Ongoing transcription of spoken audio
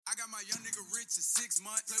I got my young nigga rich in 6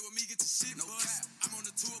 months. Play with me, get your shit bust. I'm on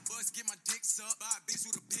the tour bus, get my dick sucked by a bitch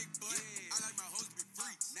with a big butt. Yeah. I like my hoes to be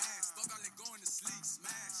freaks. Nash, fuck all they going to sleep.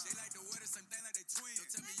 Smash, they like to wear the same thing like they twins.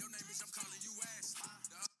 Don't tell me your name, bitch, I'm calling you Ash.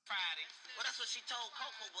 Friday. Well, that's what she told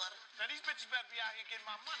Coco Butter. Now, these bitches better be out here getting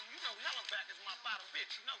my money. You know Yellowback is my bottom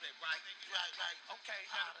bitch. You know that, right? Right. Okay,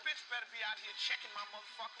 now the bitch better be out here checking my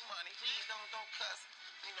motherfucking money. Please don't cuss.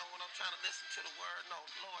 You know, when I'm trying to listen to the word, no,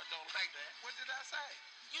 Lord don't like that. What did I say?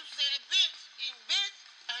 You said bitch, and bitch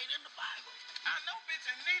ain't in the Bible. I know bitch,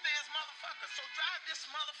 and neither is motherfucker. So drive this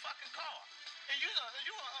motherfucking car. And you a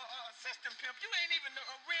assistant pimp. You ain't even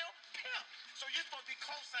a real pimp. So you're supposed to be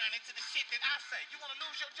co-signing to the shit that I say. You want to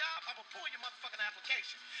lose your job? I'm going to pull your motherfucking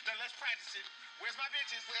application. Now let's practice it. Where's my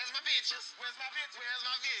bitches? Where's my bitches? Where's my bitches? Where's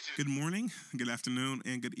my bitches? Good morning, good afternoon,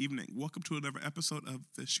 and good evening. Welcome to another episode of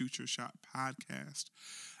the Shoot Your Shot podcast.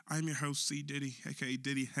 I'm your host, C. Diddy, a.k.a.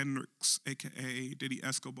 Diddy Hendrix, a.k.a. Diddy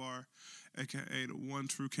Escobar, a.k.a. the one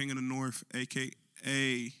true king of the north,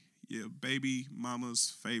 a.k.a. your baby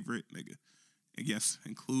mama's favorite nigga. And yes,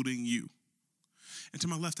 including you. And to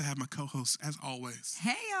my left, I have my co-host, as always.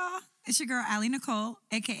 Hey, y'all. It's your girl, Allie Nicole,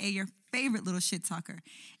 a.k.a. your favorite little shit talker,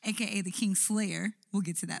 a.k.a. the King Slayer. We'll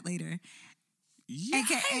get to that later.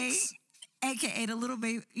 Yes. A.k.a. the little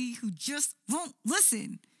baby who just won't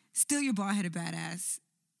listen. Still your bald-headed badass.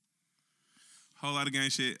 Whole lot of gang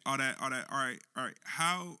shit, all that. All right.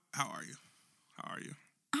 How are you?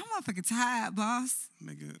 I'm motherfucking tired, boss.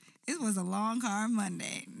 Nigga. It was a long, hard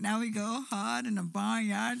Monday. Now we go hard in the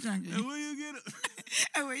barnyard junkie. And where you get it?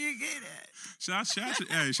 And where you get it? Shout out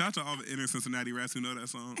to all the inner Cincinnati rats who know that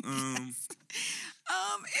song. It's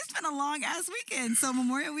been a long ass weekend. So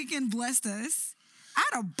Memorial Weekend blessed us. I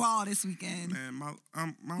had a ball this weekend. Man,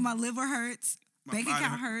 my liver hurts. Bank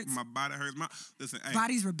account hurts. My body hurts.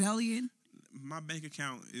 Body's rebellion. My bank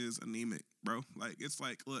account is anemic, bro. Like, it's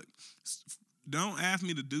like, look, don't ask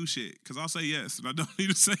me to do shit, because I'll say yes, and I don't need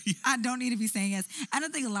to say yes. I don't need to be saying yes. I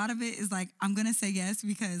don't think a lot of it is like, I'm going to say yes,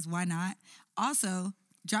 because why not? Also,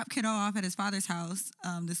 drop kiddo off at his father's house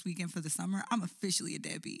this weekend for the summer. I'm officially a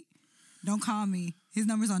deadbeat. Don't call me. His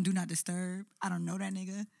number's on Do Not Disturb. I don't know that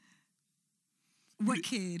nigga. What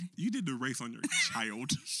kid? You did the race on your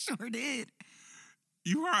child. Sure did.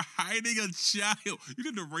 You are hiding a child. You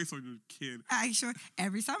did the race on your kid.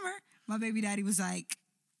 Every summer, my baby daddy was like,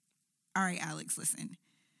 all right, Alex, listen.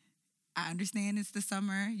 I understand it's the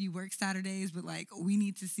summer. You work Saturdays, but, like, we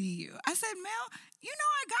need to see you. I said, Mel, you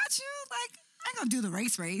know I got you. Like, I ain't going to do the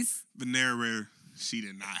race. The narrator, she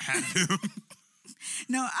did not have him.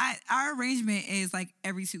 No, our arrangement is, like,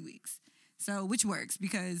 every 2 weeks. So, which works,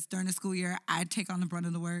 because during the school year, I take on the brunt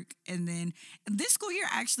of the work. And then this school year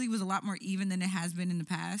actually was a lot more even than it has been in the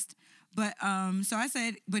past. But, so I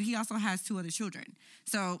said, but he also has 2 other children.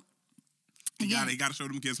 So, You gotta show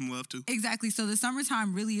them kids some love, too. Exactly. So the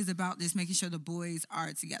summertime really is about just making sure the boys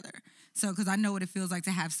are together. So, because I know what it feels like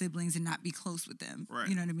to have siblings and not be close with them. Right.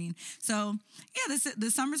 You know what I mean? So, yeah, the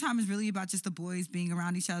summertime is really about just the boys being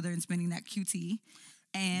around each other and spending that QT.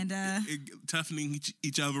 And toughening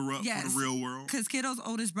each other up for the real world. Because Kiddo's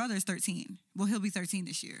oldest brother is 13. Well, he'll be 13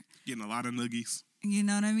 this year. Getting a lot of nuggies. You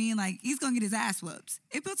know what I mean? Like, he's going to get his ass whooped.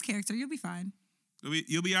 It builds character. You'll be fine.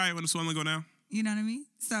 You'll be all right when the swelling go down. You know what I mean?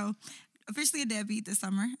 So, officially a deadbeat this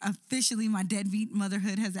summer. Officially, my deadbeat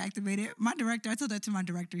motherhood has activated. I told that to my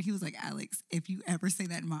director. He was like, Alex, if you ever say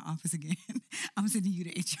that in my office again, I'm sending you to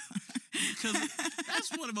HR. Because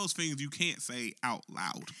that's one of those things you can't say out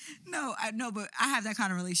loud. No, but I have that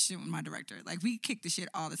kind of relationship with my director. Like, we kick the shit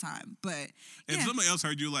all the time. But if somebody else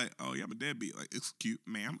heard you like, oh, yeah, I'm a deadbeat. Like,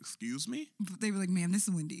 excuse me? They were like, ma'am, this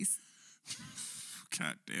is Wendy's.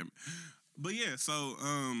 God damn it. But yeah, so,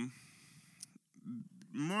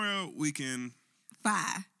 Memorial Weekend.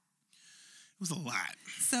 5. It was a lot.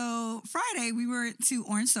 So Friday we were to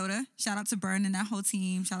Orange Soda. Shout out to Burn and that whole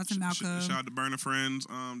team. Shout out to Malcolm. Shout out to Burn and friends.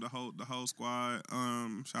 The whole squad.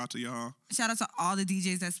 Shout out to y'all. Shout out to all the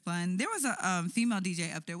DJs that spun. There was a female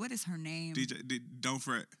DJ up there. What is her name? Don't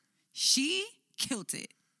Fret. She killed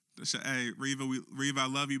it. Hey Reva, I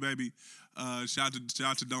love you, baby. Shout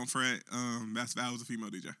out to Don't Fret. That was a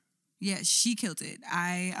female DJ. Yeah, she killed it.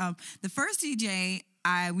 The first DJ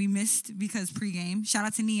we missed because pregame. Shout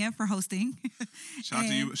out to Nia for hosting. Shout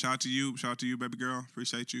out to you, baby girl.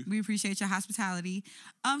 Appreciate you. We appreciate your hospitality.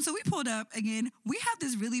 So we pulled up again. We have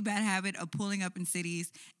this really bad habit of pulling up in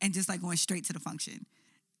cities and just like going straight to the function.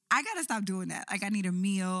 I gotta stop doing that. Like, I need a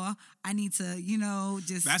meal. I need to,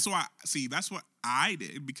 just. That's what I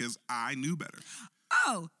did, because I knew better.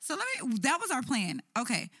 Oh, so that was our plan.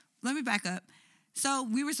 Okay, let me back up. So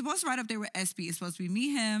we were supposed to ride up there with SB. It's supposed to be me,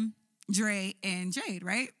 him, Dre, and Jade,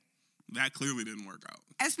 right? That clearly didn't work out.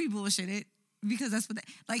 SP bullshitted because that's what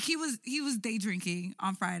he was day drinking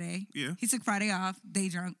on Friday. Yeah. He took Friday off, day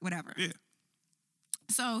drunk, whatever. Yeah.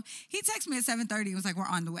 So he texted me at 7:30 and was like, we're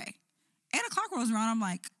on the way. 8 o'clock rolls around. I'm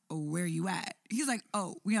like, oh, where you at? He's like,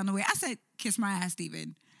 oh, we on the way. I said, kiss my ass,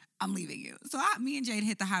 Steven. I'm leaving you. So me and Jade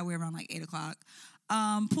hit the highway around like 8 o'clock.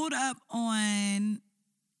 Pulled up on,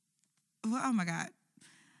 oh my God.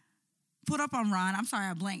 Pulled up on Ron. I'm sorry,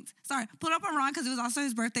 I blanked. Sorry. Pulled up on Ron because it was also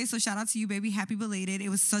his birthday. So shout out to you, baby. Happy belated. It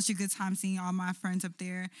was such a good time seeing all my friends up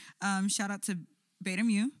there. Shout out to Beta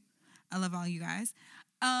Mu. I love all you guys.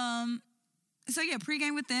 So yeah,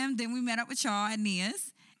 pregame with them. Then we met up with y'all at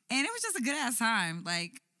Nia's. And it was just a good ass time.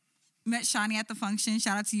 Like, met Shani at the function.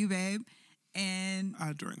 Shout out to you, babe. And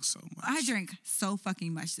I drank so much. I drank so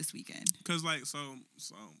fucking much this weekend. Cause like so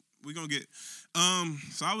we're gonna get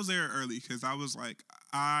so I was there early because I was like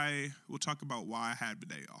we'll talk about why I had the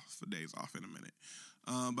days off in a minute.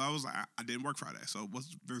 But I was like I didn't work Friday, so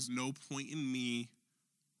there's no point in me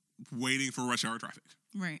waiting for rush hour traffic.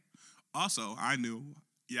 Right. Also, I knew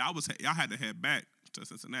I had to head back to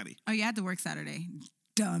Cincinnati. Oh, you had to work Saturday.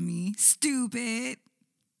 Dummy. Stupid.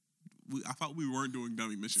 I thought we weren't doing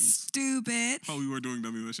dummy missions. Stupid. I thought we were doing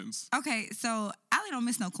dummy missions. Okay, so Allie don't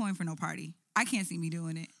miss no coin for no party. I can't see me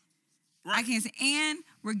doing it. Right. I can't see. And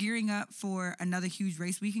we're gearing up for another huge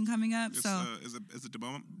race weekend coming up. Is it the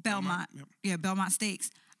Belmont? Belmont. Yep. Yeah, Belmont Stakes.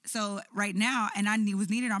 So right now, and was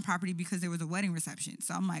needed on property because there was a wedding reception.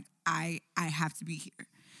 So I'm like, I have to be here.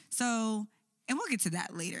 So, and we'll get to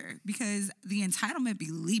that later because the entitlement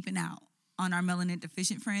be leaping out on our melanin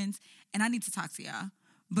deficient friends, and I need to talk to y'all.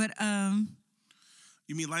 But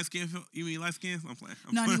You mean light skin? I'm playing.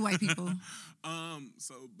 No, I need white people.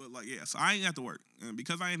 So I ain't have to work, and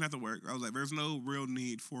because I ain't have to work, I was like, there's no real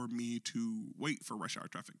need for me to wait for rush hour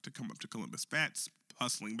traffic to come up to Columbus. That's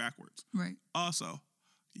hustling backwards. Right. Also,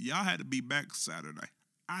 y'all had to be back Saturday.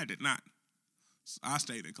 I did not. So I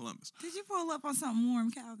stayed in Columbus. Did you pull up on something warm,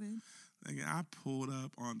 Calvin? I pulled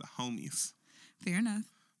up on the homies. Fair enough.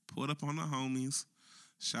 Pulled up on the homies.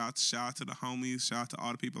 Shout out to the homies. Shout out to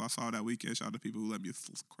all the people I saw that weekend. Shout out to people who let me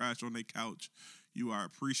crash on their couch. You are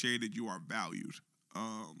appreciated. You are valued.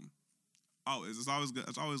 Always. It's always good.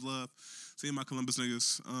 It's always love seeing my Columbus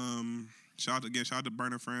niggas. Shout out to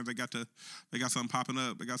Burner Friends. They got something popping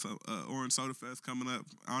up. They got some Orange Soda Fest coming up.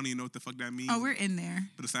 I don't even know what the fuck that means. Oh, we're in there.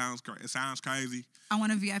 But it sounds crazy. I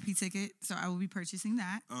want a VIP ticket, so I will be purchasing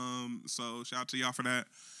that. So shout out to y'all for that.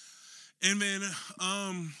 And then,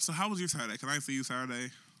 so how was your Saturday? Can I see you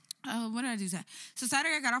Saturday? What did I do Saturday? So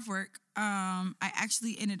Saturday I got off work. I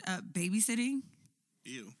actually ended up babysitting.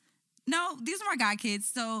 Ew. No, these are my god kids.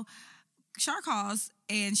 So Shar calls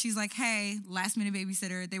and she's like, hey, last minute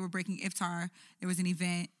babysitter. They were breaking iftar. There was an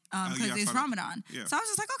event because it's Ramadan. Yeah. So I was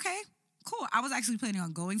just like, okay, cool. I was actually planning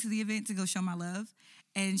on going to the event to go show my love.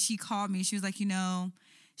 And she called me. She was like,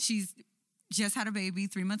 she's just had a baby,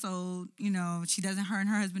 3 months old. Her and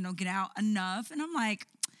her husband don't get out enough. And I'm like,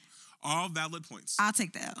 all valid points. I'll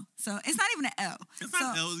take the L. So it's not even an L. It's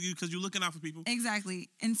not an L because you're looking out for people. Exactly.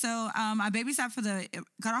 And so I babysat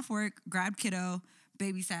got off work, grabbed kiddo,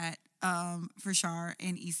 babysat for Shar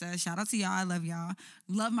and Issa. Shout out to y'all. I love y'all.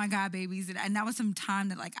 Love my god babies. And that was some time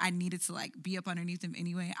that I needed to be up underneath them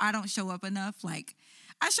anyway. I don't show up enough.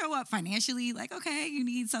 I show up financially, okay, you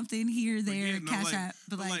need something here, there, cash app.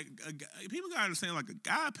 But people gotta understand, a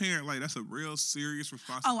godparent, that's a real serious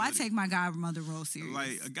responsibility. Oh, I take my godmother role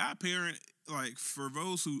serious. A godparent, for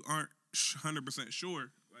those who aren't 100%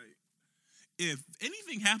 sure, if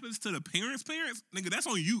anything happens to the parents, nigga, that's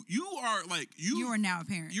on you. You are you are now a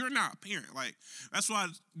parent. You're not a parent. That's why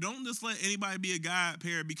don't just let anybody be a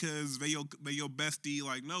godparent because they your bestie.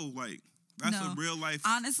 That's a real life.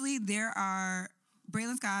 Honestly, there are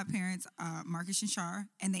Braylon's godparents, Marcus and Shar,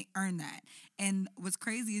 and they earn that. And what's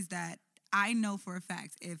crazy is that I know for a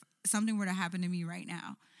fact if something were to happen to me right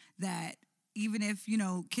now, that even if,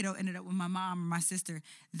 kiddo ended up with my mom or my sister,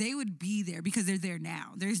 they would be there because they're there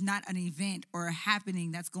now. There's not an event or a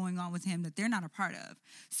happening that's going on with him that they're not a part of.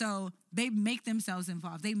 So they make themselves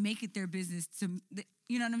involved. They make it their business to,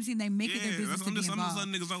 you know what I'm saying? They make it their business to be involved. I'm just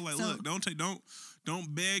letting niggas know, look,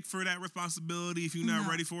 don't beg for that responsibility if you're not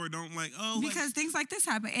ready for it. Don't because things like this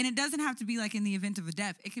happen, and it doesn't have to be in the event of a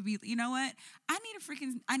death. It could be, you know what? I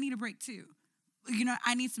need a break too.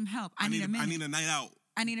 I need some help. I need a minute. I need a night out.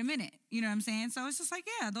 I need a minute. You know what I'm saying? So it's just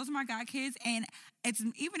those are my god kids, and it's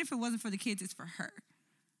even if it wasn't for the kids, it's for her.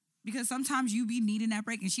 Because sometimes you be needing that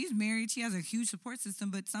break, and she's married. She has a huge support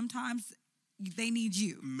system, but sometimes they need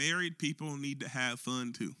you. Married people need to have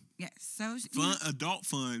fun too. Yes. So adult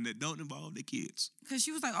fun that don't involve the kids. Because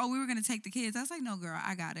she was like, "Oh, we were gonna take the kids." I was like, "No, girl,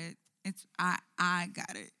 I got it. I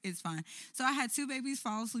got it. It's fine. So I had 2 babies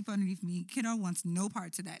fall asleep underneath me. Kiddo wants no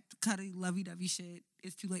parts of that cuddly, lovey-dovey shit.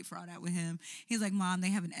 It's too late for all that with him. He's like, Mom, they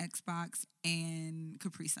have an Xbox and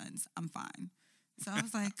Capri Suns. I'm fine. So I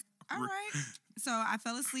was like, all right. So I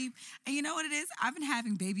fell asleep. And you know what it is? I've been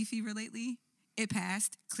having baby fever lately. It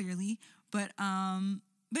passed, clearly. But yeah,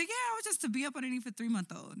 I was just to be up underneath a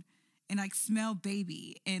 3-month-old and like smell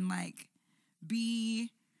baby and like be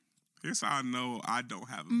Here's how I know I don't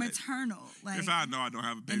have a maternal. Like, here's how I know I don't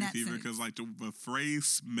have a baby fever, sense. because like the phrase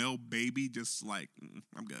 "smell baby" just like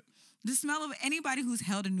I'm good. The smell of anybody who's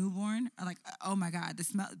held a newborn are like, oh my God,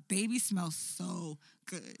 baby smells so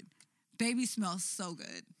good. Baby smells so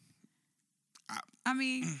good. I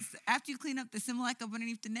mean, after you clean up the Similac up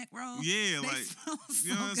underneath the neck roll, Yeah, they like smell so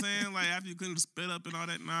you know what I'm good. saying? Like after you clean the spit up and all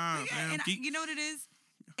that, Yeah, man. and you know what it is?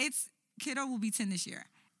 It's kiddo will be 10 this year.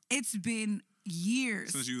 It's been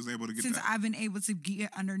years Since you was able to get since that. I've been able to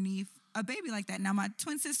get underneath a baby like that. Now, my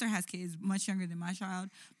twin sister has kids much younger than my child,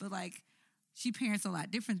 but like she parents a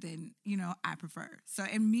lot different than, I prefer. So,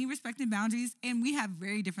 and me respecting boundaries, and we have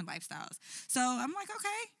very different lifestyles. So I'm like,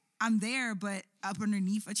 okay, I'm there, but up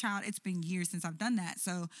underneath a child, it's been years since I've done that.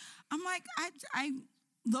 So I'm like, I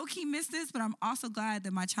low-key miss this, but I'm also glad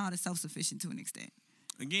that my child is self-sufficient to an extent.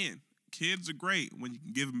 Again, kids are great when you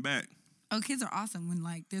can give them back. Oh, kids are awesome when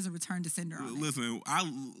like there's a return to sender on it. Listen, I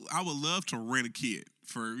would love to rent a kid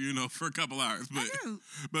for a couple hours, but do.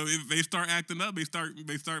 but if they start acting up,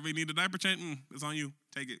 they need a diaper change. It's on you.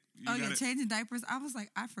 Take it. You got it. Changing diapers. I was like,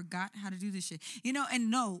 I forgot how to do this shit. And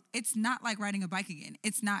no, it's not like riding a bike again.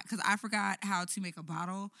 It's not, because I forgot how to make a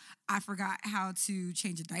bottle. I forgot how to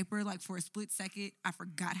change a diaper. Like for a split second, I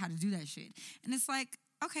forgot how to do that shit. And it's like,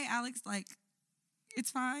 okay, Alex, like, it's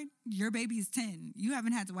fine. Your baby is 10. You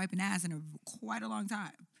haven't had to wipe an ass in quite a long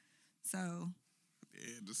time. So.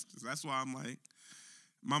 Yeah, that's why I'm like,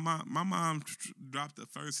 my mom dropped the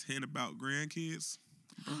first hint about grandkids.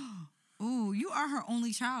 Ooh, you are her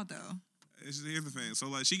only child though. Here's the thing. So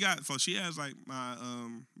like she has like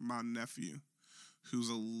my nephew, who's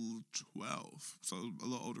 12, so a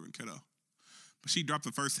little older than kiddo. But she dropped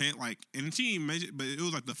the first hint, like, and she didn't mention, but it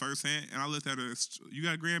was like the first hint, and I looked at her. You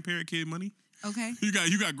got grandparent kid money? Okay. You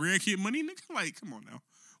got grandkid money, nigga? Like, come on now.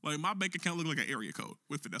 Like, my bank account look like an area code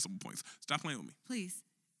with the decimal points. Stop playing with me. Please.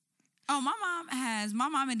 Oh, my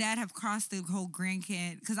mom and dad have crossed the whole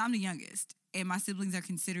grandkid, because I'm the youngest, and my siblings are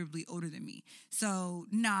considerably older than me. So,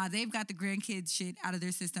 they've got the grandkids shit out of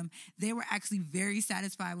their system. They were actually very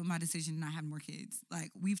satisfied with my decision to not have more kids.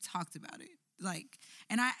 Like, we've talked about it. Like,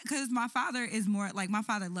 because my father is more, like, my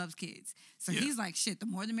father loves kids. So he's like, shit, the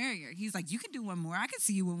more the merrier. He's like, you can do one more. I can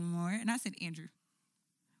see you with one more. And I said, Andrew,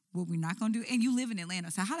 what we're not going to do, and you live in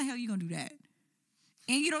Atlanta, so how the hell are you going to do that?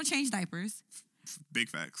 And you don't change diapers. Big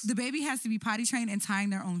facts. The baby has to be potty trained and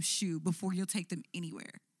tying their own shoe before you'll take them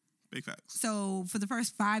anywhere. Big facts. So for the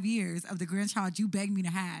first 5 years of the grandchild you begged me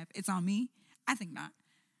to have, it's on me? I think not.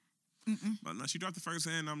 Mm-mm. But no, she dropped the first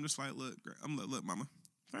hand. I'm just like, look, mama.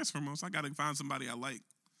 First and foremost, I got to find somebody I like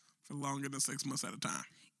for longer than 6 months at a time.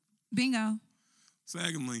 Bingo.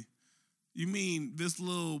 Secondly, you mean this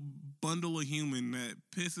little bundle of human that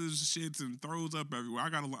pisses, shits, and throws up everywhere? I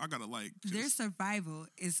gotta like. Their survival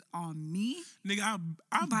is on me. Nigga,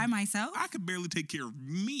 I by myself. I could barely take care of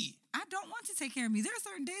me. I don't want to take care of me. There are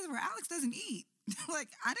certain days where Alex doesn't eat. Like,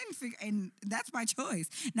 I didn't figure, and that's my choice.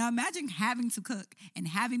 Now imagine having to cook and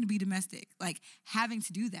having to be domestic, like having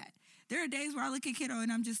to do that. There are days where I look at kiddo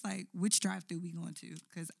and I'm just like, which drive-thru we going to?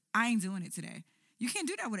 Because I ain't doing it today. You can't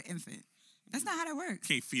do that with an infant. That's not how that works.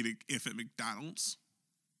 Can't feed an infant McDonald's.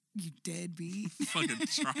 You deadbeat. Fucking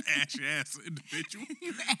ashy ass individual.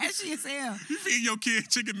 You ashy as hell. You feed your kid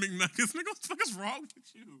chicken McNuggets. Nigga, what the fuck is wrong with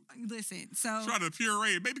you? Listen, so. Trying to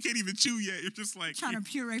puree. Baby can't even chew yet. You're just like. Trying to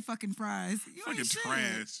puree fucking fries. You fucking ain't shit.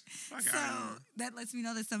 trash. Fuck so that lets me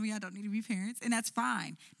know that some of y'all don't need to be parents, and that's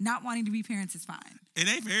fine. Not wanting to be parents is fine. It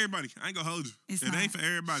ain't for everybody. I ain't gonna hold you. It ain't for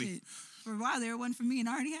everybody. Shit. For a while there, it wasn't for me, and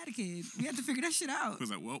I already had a kid. We had to figure that shit out. I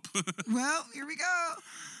was like, well. Well, here we go.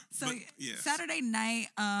 So yes. Saturday night,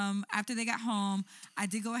 after they got home, I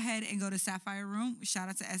did go ahead and go to Sapphire Room. Shout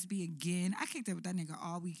out to SB again. I kicked it with that nigga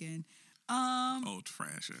all weekend.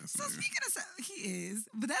 Trash ass. So nigga. speaking of, he is,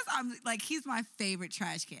 but that's he's my favorite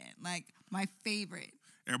trash can, like my favorite.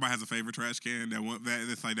 Everybody has a favorite trash can.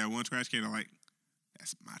 That's like that one trash can. I'm like,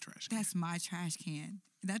 that's my trash can. That's my trash can.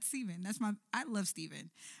 That's Steven. I love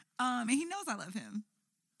Steven. And he knows I love him.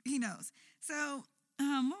 He knows. So,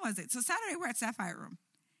 what was it? So Saturday we're at Sapphire Room.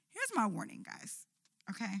 Here's my warning, guys.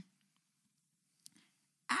 Okay?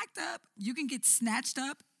 Act up, you can get snatched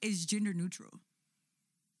up is gender neutral.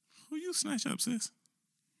 Who you snatch up, sis?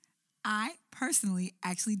 I personally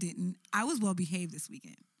actually didn't. I was well behaved this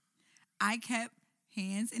weekend. I kept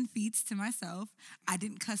hands and feet to myself. I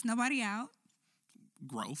didn't cuss nobody out.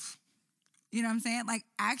 Growth. You know what I'm saying? Like,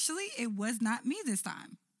 actually, it was not me this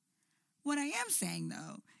time. What I am saying,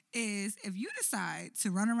 though, is if you decide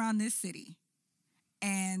to run around this city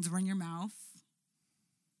and run your mouth,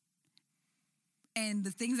 and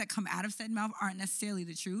the things that come out of said mouth aren't necessarily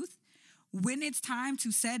the truth, when it's time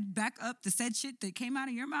to back up the said shit that came out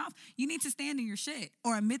of your mouth, you need to stand in your shit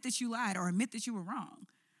or admit that you lied or admit that you were wrong.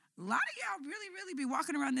 A lot of y'all really, really be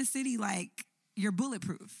walking around this city like you're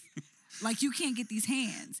bulletproof. Like you can't get these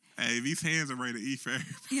hands. Hey, these hands are ready to eat for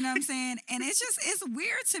everybody. You know what I'm saying? And it's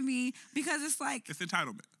weird to me because it's like... It's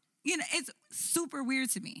entitlement. You know, it's super weird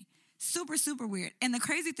to me. Super, super weird. And the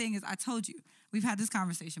crazy thing is, I told you, we've had this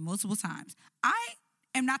conversation multiple times. I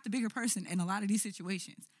am not the bigger person in a lot of these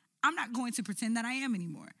situations. I'm not going to pretend that I am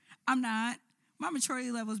anymore. I'm not. My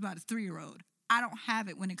maturity level is about a 3-year-old. I don't have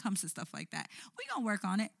it when it comes to stuff like that. We gonna work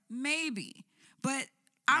on it, maybe. But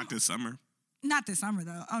Not this summer. Not this summer,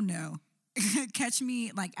 though. Oh, no. Catch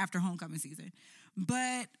me, like, after homecoming season.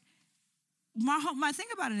 But my thing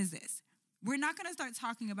about it is this. We're not going to start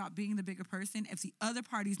talking about being the bigger person if the other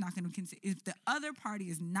party is not going to if the other party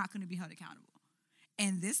is not going to be held accountable.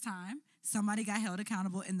 And this time, somebody got held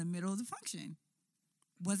accountable in the middle of the function.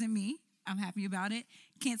 Wasn't me. I'm happy about it.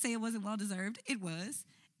 Can't say it wasn't well deserved. It was.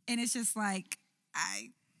 And it's just like,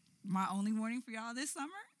 my only warning for y'all this summer,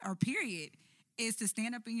 or period, is to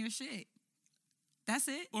stand up in your shit. That's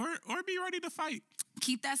it. Or be ready to fight.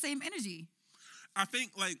 Keep that same energy. I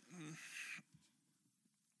think, like,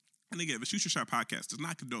 and again, the Shoot Your Shot podcast does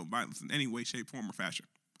not condone violence in any way, shape, form, or fashion.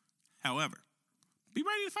 However, be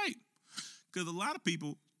ready to fight. Because a lot of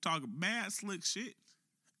people talk bad, slick shit,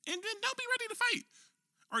 and then don't be ready to fight.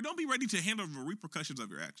 Or don't be ready to handle the repercussions of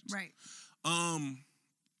your actions. Right.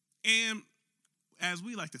 And as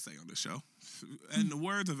we like to say on this show, in the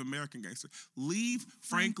words of American Gangster, leave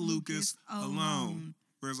Frank Lucas alone.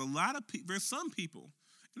 There's a lot of there's some people,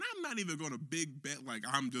 and I'm not even going to big bet like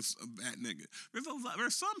I'm just a bad nigga.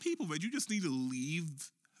 There's some people that you just need to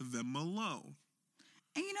leave them alone.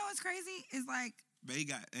 And you know what's crazy? Is like they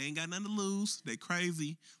ain't got nothing to lose. They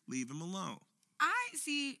crazy. Leave them alone. I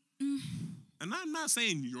see. And I'm not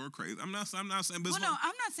saying you're crazy. I'm not saying. But well, no,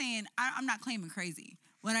 I'm not saying. I'm not claiming crazy.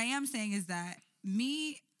 What I am saying is that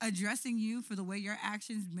me addressing you for the way your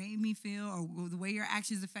actions made me feel or the way your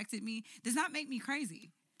actions affected me does not make me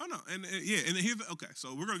crazy. Oh no, and here's okay.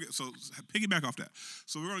 So we're gonna piggyback off that.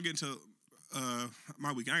 So we're gonna get into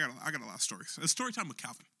my weekend. I got a lot of stories. It's story time with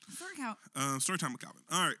Calvin. Story time with Calvin.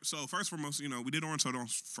 All right. So first and foremost, we did Orange Soda on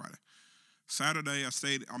Friday. Saturday, I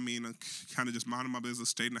stayed. I kind of just minded my business,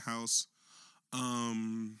 stayed in the house.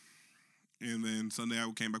 And then Sunday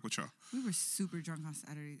I came back with y'all. We were super drunk on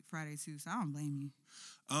Friday too, so I don't blame you.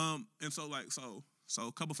 And so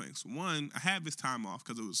a couple things. One, I had this time off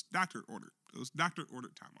because it was doctor ordered. It was doctor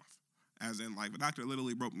ordered time off. As in, like, the doctor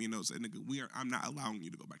literally wrote me a note and said, "Nigga, I'm not allowing you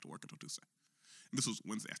to go back to work until Tuesday." And this was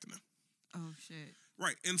Wednesday afternoon. Oh shit.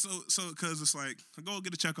 Right, and so because it's like I go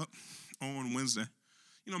get a checkup on Wednesday.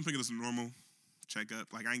 I'm thinking it's a normal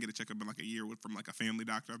checkup. Like I ain't get a checkup in like a year from like a family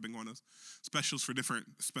doctor. I've been going to specials for different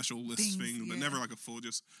specialist things, but never like a full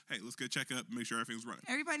just, hey, let's get a checkup, make sure everything's running.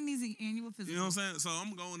 Everybody needs an annual physical. You know what I'm saying? So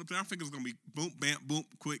I'm going up there. I think it's gonna be boom, bam, boom,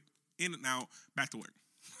 quick, in and out, back to work.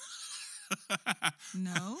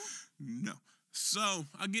 No. So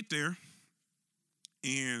I get there,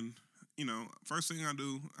 and first thing I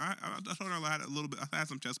do, I told her I had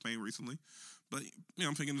some chest pain recently, but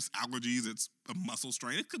I'm thinking it's allergies, it's a muscle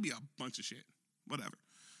strain, it could be a bunch of shit. Whatever.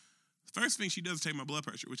 First thing she does is take my blood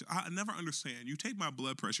pressure, which I never understand. You take my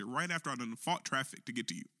blood pressure right after I done fought traffic to get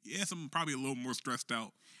to you. Yes, I'm probably a little more stressed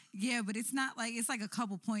out. Yeah, but it's not like, it's like a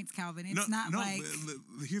couple points, Calvin. It's not like...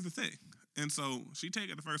 But here's the thing. And so she take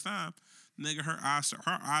it the first time, nigga, her eyes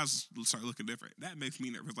start looking different. That makes me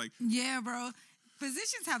nervous. Like, yeah, bro.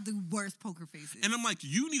 Physicians have the worst poker faces. And I'm like,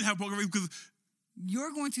 you need to have poker faces because...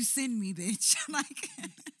 You're going to send me, bitch. Like...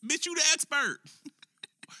 Bitch, you the expert.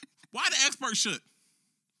 Why the expert should?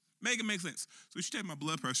 Make it make sense. So she take my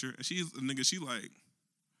blood pressure, and she's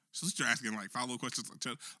asking like follow-up questions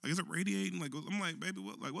like, is it radiating? Like, I'm like, baby,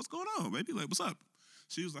 what's going on, baby? Like, what's up?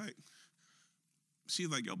 She's like,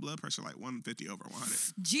 your blood pressure like 150 over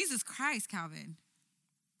 100. Jesus Christ, Calvin.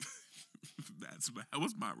 That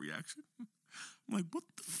was my reaction. I'm like, what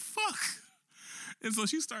the fuck? And so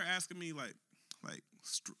she started asking me like,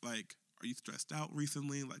 are you stressed out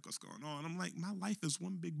recently? Like, what's going on? I'm like, my life is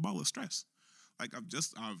one big ball of stress. Like, I'm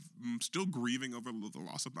still grieving over the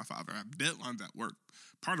loss of my father. I have deadlines at work.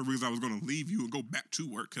 Part of the reason I was going to leave you and go back to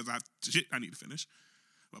work because I need to finish.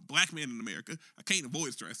 a black man in America. I can't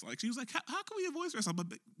avoid stress. Like, she was like, how can we avoid stress? I'm like,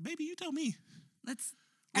 baby, you tell me.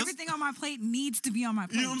 Everything on my plate needs to be on my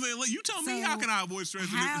plate. You know what I'm saying? Like, you tell me, how can I avoid stress?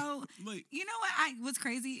 Like, you know what? What's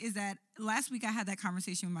crazy is that last week I had that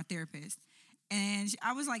conversation with my therapist. And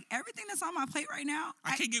I was like, everything that's on my plate right now,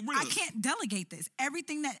 I can't get rid of. I can't delegate this.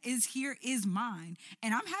 Everything that is here is mine.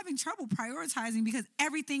 And I'm having trouble prioritizing because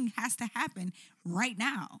everything has to happen right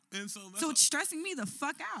now. And so it's stressing me the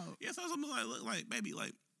fuck out. Yeah, so I'm like, look, like, baby,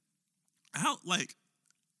 like, how, like,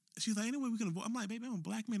 she's like, anyway, we can avoid. I'm like, baby, I'm a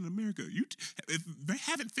black man in America. If they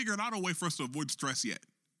haven't figured out a way for us to avoid stress yet.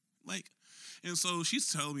 Like, and so she's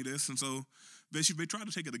telling me this. And so they tried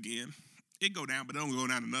to take it again. It go down, but it don't go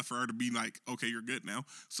down enough for her to be like, okay, you're good now.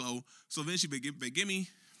 So then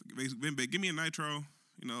they give me a nitro.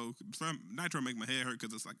 You know, some nitro make my head hurt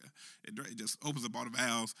because it's like it just opens up all the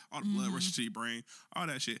valves, all the blood rushes to your brain, all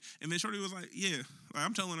that shit. And then Shorty was like, yeah, like,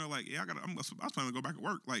 I'm telling her like, yeah, I was planning to go back to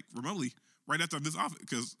work like remotely right after this office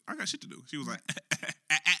because I got shit to do. She was like,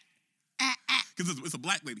 because it's a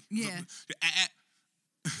black lady. Yeah.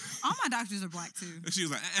 All my doctors are black too. And she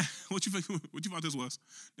was like, what you thought this was?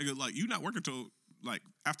 Nigga, like, you not working till like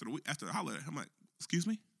after the holiday. I'm like, excuse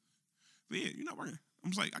me? But yeah, you're not working. I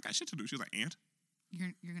was like, I got shit to do. She was like, and?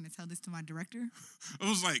 You're gonna tell this to my director? I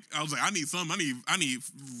was like, I need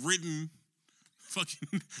written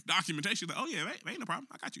fucking documentation. She's like, oh yeah, ain't no problem.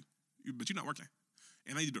 I got you. But you're not working.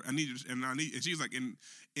 And I need you, and she's like,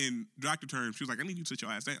 in doctor terms, she was like, I need you to sit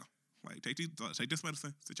your ass down. Like, take this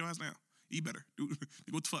medicine, sit your ass down. Eat better. Dude,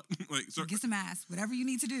 what the fuck? Like, get some ass. Whatever you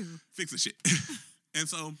need to do. Fix the shit. And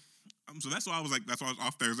so that's why I was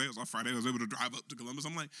off Thursday. I was off Friday. I was able to drive up to Columbus.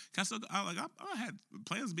 I'm like, I had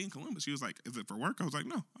plans to be in Columbus. She was like, is it for work? I was like,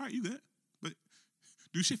 no. All right, you good. But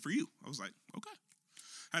do shit for you. I was like, okay.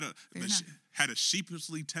 Had to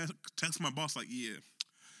sheepishly text my boss like, yeah,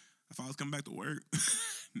 if I was coming back to work,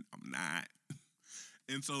 I'm not.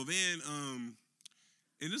 And so then,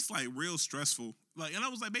 and it's like real stressful. Like, and I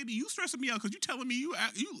was like, baby, you stressing me out because you telling me you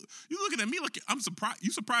looking at me like I'm surprised.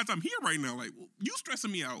 You surprised I'm here right now? Like, you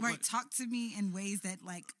stressing me out? Right. Like, talk to me in ways that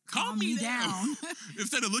like calm me down.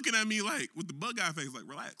 Instead of looking at me like with the bug eye face, like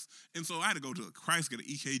relax. And so I had to go to Christ, get an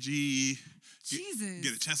EKG,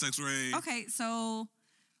 get a chest X-ray. Okay, so.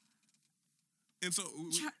 And so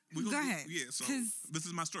go ahead. Yeah. So this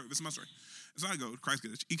is my story. So I go to Christ,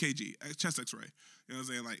 get an EKG, a chest X-ray. You know what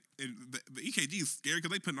I'm saying? Like, and the EKG is scary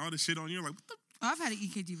because they putting all this shit on you. Like, what the? I've had an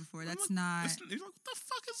EKG before. That's not. You're like, what the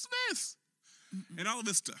fuck is this? Mm-mm. And all of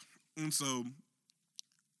this stuff. And so,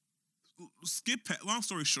 long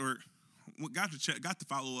story short, got the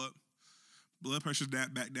follow up. Blood pressure's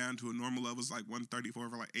back down to a normal level. It's like 134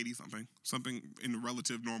 over like 80 something in the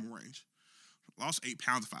relative normal range. Lost 8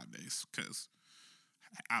 pounds in 5 days because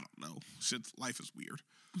I don't know. Life is weird.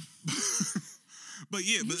 But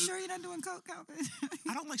yeah, you sure you're not doing coke, Calvin?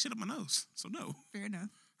 I don't like shit up my nose, so no. Fair enough.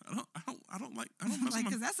 I don't like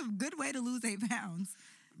because that's a good way to lose 8 pounds.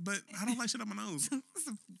 But I don't like shit up my nose. It's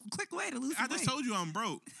a quick way to lose I just told you I'm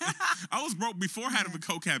broke. I was broke before I had a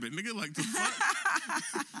coke habit. Nigga, like, the fuck?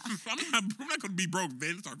 I'm not going to be broke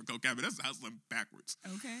then start a coke habit. That's hustling backwards.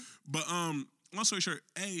 Okay. But long story short,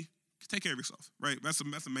 take care of yourself, right? That's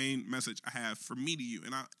the main message I have for me to you.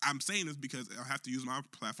 And I'm saying this because I have to use my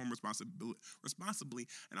platform responsibly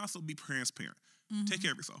and also be transparent. Mm-hmm. Take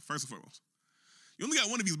care of yourself, first and foremost. You only got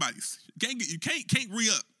one of these bodies. You can't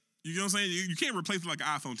re-up. You know what I'm saying? You can't replace it like an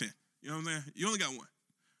iPhone 10. You know what I'm saying? You only got one.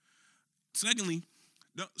 Secondly,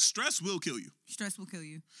 stress will kill you. Stress will kill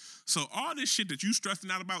you. So all this shit that you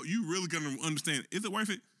stressing out about, you really gonna understand, is it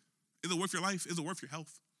worth it? Is it worth your life? Is it worth your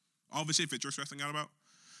health? All the shit that you're stressing out about?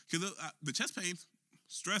 Because the chest pains,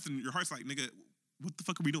 stress, and your heart's like, nigga, what the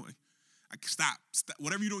fuck are we doing? Like, stop.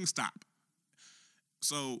 Whatever you're doing, stop.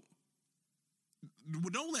 So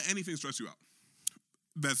don't let anything stress you out.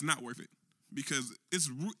 That's not worth it. Because it's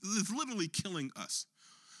literally killing us.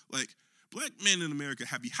 Like, black men in America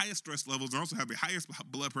have the highest stress levels. They also have the highest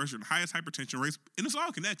blood pressure and highest hypertension rates. And it's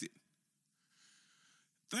all connected.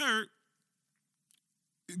 Third,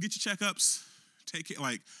 get your checkups. Take it,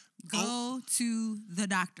 like, go to the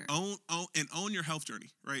doctor. Own your health journey,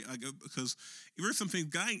 right? Like, because if there's some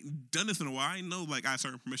things, I ain't done this in a while. I know, like, I have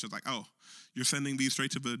certain permissions, like, oh, you're sending these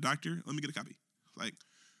straight to the doctor? Let me get a copy. Like,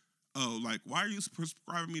 oh, like, why are you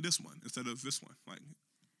prescribing me this one instead of this one? Like,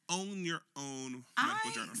 own your own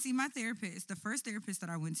medical journal. See, my therapist, the first therapist that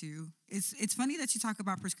I went to, it's funny that you talk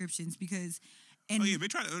about prescriptions because... they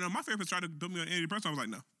tried to, my therapist tried to put me on antidepressants. I was like,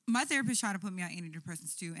 no. My therapist tried to put me on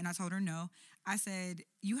antidepressants too, and I told her no. I said,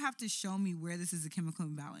 you have to show me where this is a chemical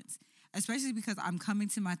imbalance, especially because I'm coming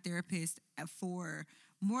to my therapist for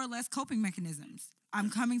more or less coping mechanisms. I'm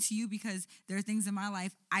coming to you because there are things in my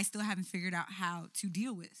life I still haven't figured out how to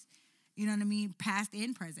deal with. You know what I mean? Past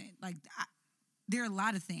and present. Like, there are a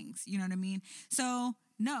lot of things. You know what I mean? So,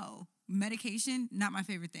 no, medication, not my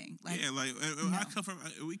favorite thing. Like, yeah, like no. I come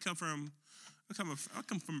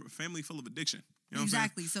from a family full of addiction. You know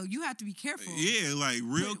exactly. So you have to be careful. Yeah, like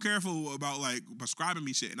real careful about like prescribing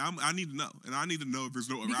me shit, and I need to know, and I need to know if there's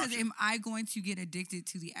no other because option. am I going to get addicted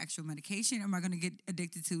to the actual medication? Am I going to get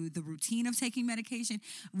addicted to the routine of taking medication?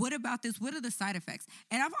 What about this? What are the side effects?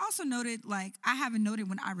 And I've also noted, like, I haven't noted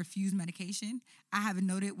when I refuse medication. I haven't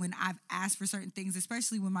noted when I've asked for certain things,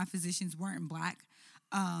 especially when my physicians weren't Black.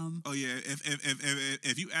 Oh yeah,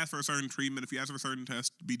 if you ask for a certain treatment, if you ask for a certain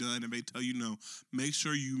test to be done, and they tell you no, make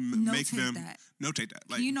sure you make them notate that.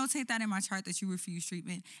 Like, can you notate that in my chart that you refuse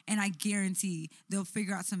treatment? And I guarantee they'll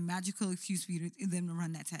figure out some magical excuse for them to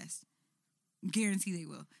run that test. Guarantee they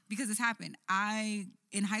will, because it's happened.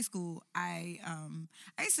 In high school, I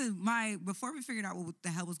used to before we figured out what the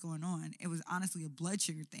hell was going on, it was honestly a blood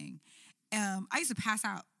sugar thing. I used to pass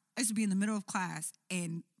out. I used to be in the middle of class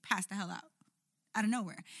and pass the hell out of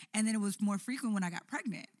nowhere. And then it was more frequent when I got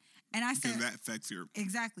pregnant. And I said... because that affects your...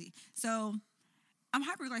 Exactly. So I'm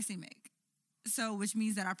hyperglycemic. So which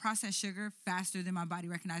means that I process sugar faster than my body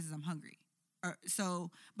recognizes I'm hungry.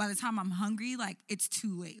 So by the time I'm hungry, like, it's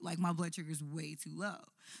too late. Like, my blood sugar is way too low.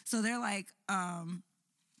 So they're like...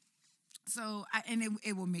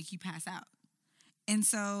 it will make you pass out. And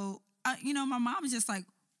so, my mom is just like,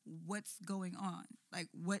 what's going on? Like,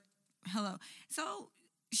 what? Hello. So...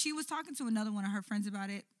 she was talking to another one of her friends about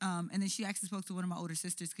it, and then she actually spoke to one of my older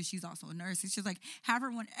sisters because she's also a nurse. And she's like, have her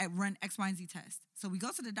run X, Y, and Z test. So we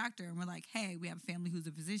go to the doctor, and we're like, hey, we have a family who's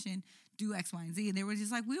a physician, do X, Y, and Z. And they were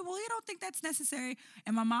just like, we don't think that's necessary.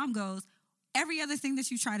 And my mom goes, every other thing that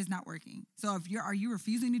you tried is not working. So are you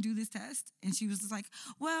refusing to do this test? And she was just like,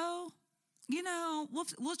 well,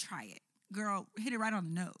 we'll try it. Girl, hit it right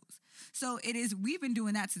on the nose. So it is. We've been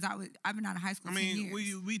doing that since I've been out of high school. I mean, 10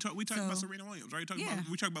 years. we talk about Serena Williams, right?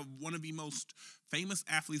 We talk about one of the most famous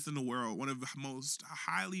athletes in the world, one of the most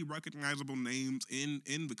highly recognizable names in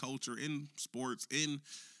the culture, in sports, in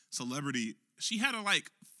celebrity. She had to like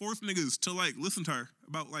force niggas to like listen to her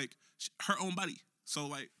about like her own body. So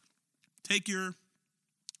like, take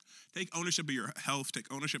ownership of your health,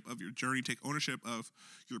 take ownership of your journey, take ownership of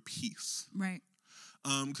your peace. Right.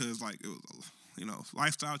 Because like it was,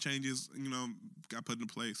 lifestyle changes, got put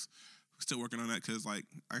into place. We're still working on that because like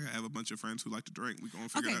I have a bunch of friends who like to drink. We're gonna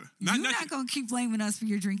figure that out. You're not gonna keep blaming us for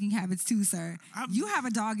your drinking habits too, sir. You have a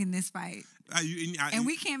dog in this fight, and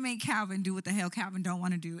we can't make Calvin do what the hell Calvin don't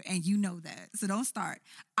want to do, and you know that. So don't start.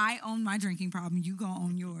 I own my drinking problem. You gonna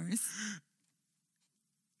own yours.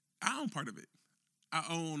 I own part of it.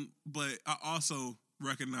 But I also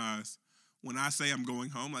recognize when I say I'm going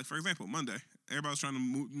home. Like for example, Monday. Everybody's trying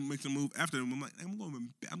to make the move after them. I'm like,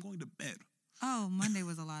 I'm going to bed. Oh, Monday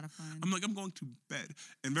was a lot of fun. I'm like, I'm going to bed.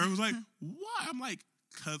 And Barry was like, why? I'm like,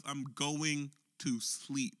 because I'm going to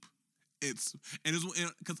sleep. It's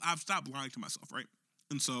because I've stopped lying to myself, right?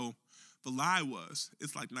 And so the lie was,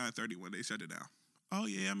 it's like 9:30 when they shut it down. Oh,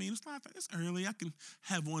 yeah, I mean, it's early. I can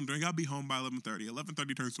have one drink. I'll be home by 11:30.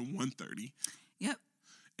 11:30 turns to 1:30. Yep.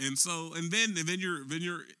 And so, and then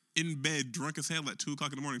you're in bed, drunk as hell at 2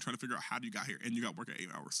 o'clock in the morning, trying to figure out how you got here, and you got work at 8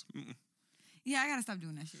 hours. Mm-mm. Yeah, I gotta stop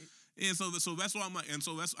doing that shit. And so that's why I'm like, and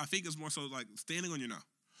so I think it's more so like standing on your no.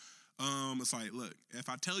 It's like, look, if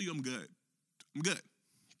I tell you I'm good, I'm good.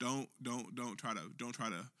 Don't try to.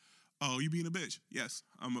 Oh, you being a bitch? Yes,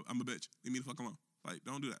 I'm a bitch. Leave me the fuck alone. Like,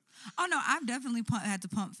 don't do that. Oh, no, I've definitely had to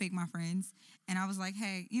pump fake my friends. And I was like,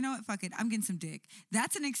 hey, you know what? Fuck it. I'm getting some dick.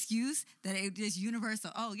 That's an excuse that it is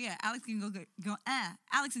universal. Oh, yeah, Alex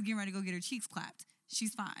Alex is getting ready to go get her cheeks clapped.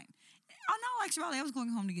 She's fine. Oh, no, actually, I was going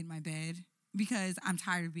home to get in my bed because I'm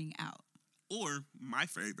tired of being out. Or, my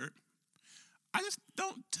favorite, I just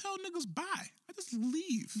don't tell niggas bye. I just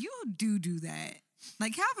leave. You do that.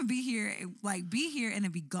 Like, Calvin be here and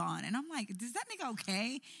then be gone. And I'm like, is that nigga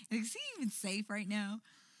okay? Is he even safe right now?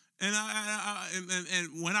 And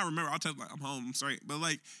and when I remember, I'll tell you, like, I'm home, I'm straight. But,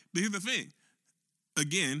 like, here's the thing.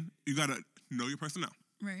 Again, you got to know your personnel.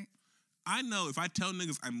 Right. I know if I tell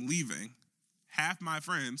niggas I'm leaving, half my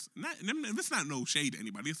friends, it's not no shade to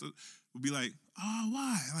anybody, would be like, oh,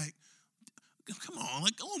 why? Like, come on,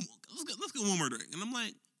 like, let's get one more drink. And I'm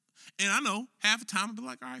like, and I know half the time I'll be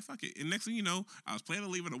like, all right, fuck it. And next thing you know, I was planning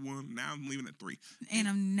to leave at 1, now I'm leaving at 3. And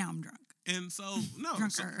I'm drunk. And so no,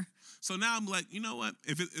 Drunker. So now I'm like, you know what?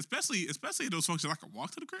 Especially those functions I can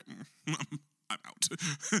walk to the crib, I'm out.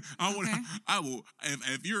 I will.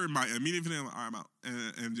 If you're in my immediate vicinity, I'm out,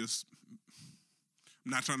 and just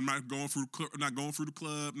not going through the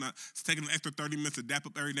club, not taking an extra 30 minutes to dap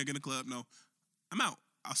up every nigga in the club. No, I'm out.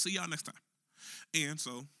 I'll see y'all next time. And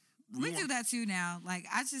so we do that too now. Like,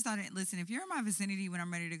 I just thought, listen, if you're in my vicinity when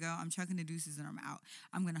I'm ready to go, I'm chucking the deuces and I'm out.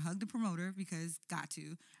 I'm gonna hug the promoter because got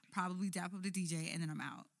to. Probably dap up the DJ and then I'm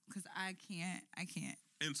out because I can't.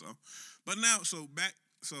 And so, but now, so that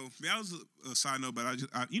was a side note. But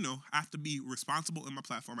I have to be responsible in my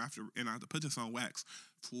platform I have to put this on wax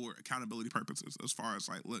for accountability purposes. As far as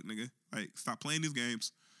like, look, nigga, like stop playing these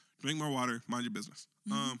games, drink more water, mind your business.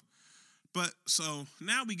 Mm-hmm. But so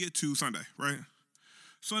now we get to Sunday, right?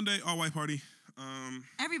 Sunday, all white party.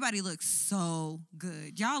 Everybody looks so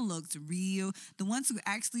good. Y'all looked real. The ones who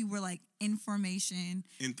actually were like in formation,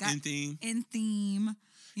 in theme.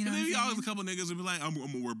 You know, maybe always a couple niggas would be like, "I'm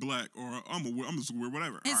gonna wear black," or I'm just gonna wear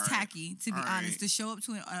whatever. It's tacky, to be honest, to show up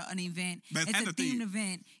to an event. But it's a themed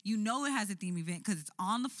event. You know it has a themed event because it's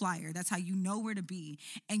on the flyer. That's how you know where to be.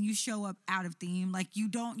 And you show up out of theme, like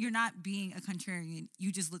you're not being a contrarian.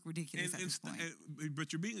 You just look ridiculous at this point.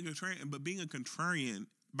 But you're being a contrarian. But being a contrarian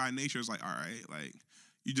by nature is like, all right, like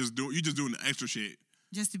you just doing the extra shit.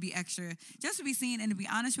 Just to be extra, just to be seen, and to be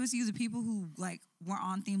honest with you, the people who like were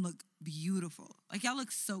on theme look beautiful. Like y'all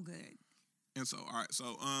look so good. And so, all right,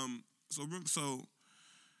 so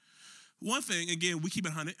one thing again, we keep it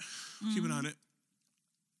 100, keep it 100.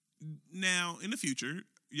 Now in the future,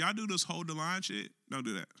 y'all do this hold the line shit. Don't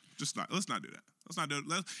do that. Let's not do that. Let's not do it.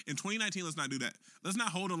 In 2019, let's not do that. Let's not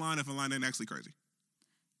hold the line if a line ain't actually crazy.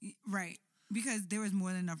 Right, because there was more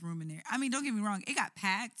than enough room in there. I mean, don't get me wrong, it got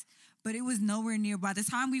packed. But it was nowhere near. By the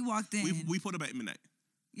time we walked in, we pulled up at midnight.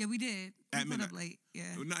 Yeah, we did. At midnight. Pulled up late.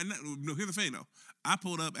 Yeah. No, here's the thing though. I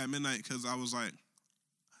pulled up at midnight because I was like,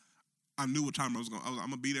 I knew what time I was going. I'm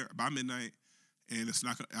gonna be there by midnight, and it's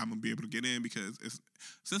not. I'm gonna be able to get in because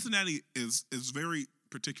Cincinnati is very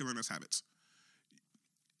particular in its habits.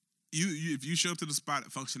 If you show up to the spot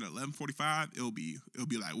at function at 11:45, it'll be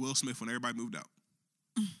like Will Smith when everybody moved out.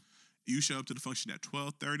 You show up to the function at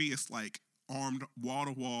 12:30, it's like armed, wall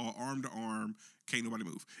to wall, arm to arm, can't nobody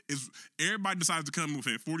move. Everybody decides to come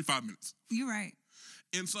within 45 minutes. You're right.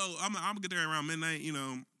 And so I'm gonna get there around midnight. You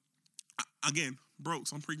know, again, broke,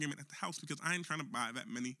 so I'm pre-gaming at the house because I ain't trying to buy that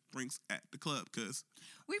many drinks at the club because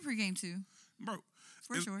we pre-game too, broke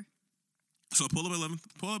for sure. So I pull up at 11,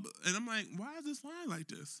 and I'm like, why is this line like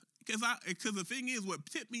this? Because the thing is, what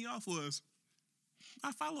tipped me off was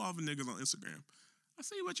I follow all the niggas on Instagram. I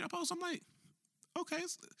see what y'all post. I'm like, okay,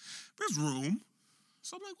 there's room.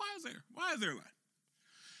 So I'm like, why is there a line?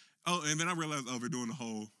 Oh, and then I realized, they're doing the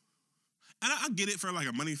whole, and I get it for like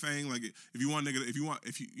a money thing. Like if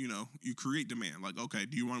you create demand. Like, okay,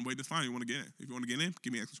 do you want to wait this line? You want to get in? If you want to get in,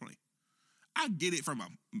 give me extra 20. I get it from a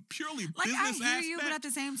purely like business aspect. I hear you, but at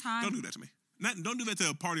the same time, don't do that to me. Don't do that to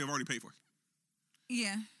a party I've already paid for.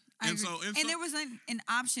 Yeah, and there was an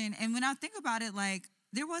option. And when I think about it, like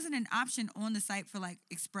there wasn't an option on the site for like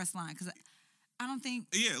express line because I don't think.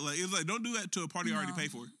 Yeah, like it's like don't do that to a party I already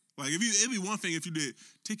paid for. Like it'd be one thing if you did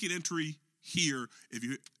ticket entry here, if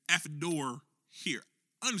you at the door here.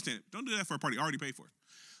 I understand it. Don't do that for a party I already paid for.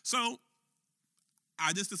 So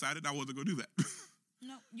I just decided I wasn't gonna do that.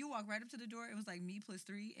 No, you walked right up to the door. It was like me plus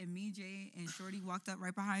 3, and me, Jay, and Shorty walked up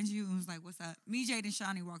right behind you and was like, "What's up?" Me, Jade, and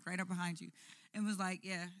Shawnee walked right up behind you and was like,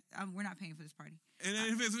 "Yeah, we're not paying for this party." And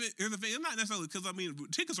then here's the thing, it's not necessarily because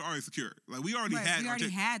tickets are already secured. Like we already had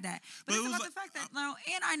that. But it's about the fact that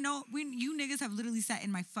and I know you niggas have literally sat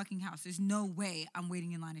in my fucking house. There's no way I'm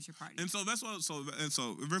waiting in line at your party. And so that's what. So there's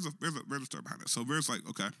a story behind it. So there's like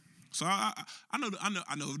okay. So I know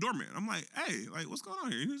the doorman. I'm like, hey, like what's going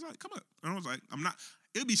on here? And he's like, come up. And I was like, I'm not.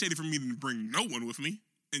 It'd be shady for me to bring no one with me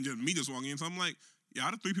and just walking in. So I'm like, yeah,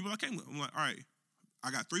 out of 3 people I came with. I'm like, all right,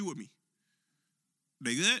 I got 3 with me.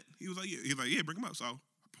 They good? He was like, yeah. He's like, yeah, bring them up. So I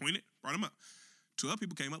pointed, brought them up. 2 other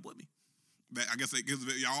people came up with me. I guess because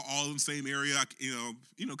y'all all in the same area. You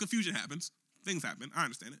know, confusion happens. Things happen. I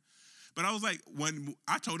understand it. But I was like, when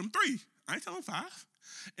I told him 3, I ain't telling 5.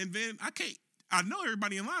 And then I know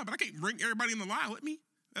everybody in line, but I can't bring everybody in the line with me.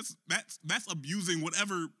 That's abusing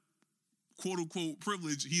whatever quote unquote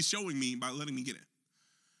privilege he's showing me by letting me get in.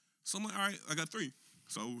 So I'm like, all right, I got 3.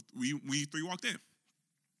 So we 3 walked in.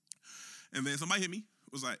 And then somebody hit me,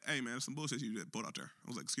 was like, hey man, there's some bullshit you pulled out there. I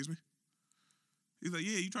was like, excuse me? He's like,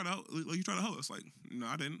 yeah, you trying to hold us. Like, no,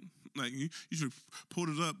 I didn't. Like, you should pull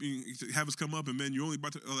it up and have us come up, and then you only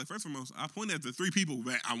brought like, first and foremost, I pointed at the 3 people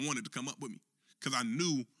that I wanted to come up with me. Because I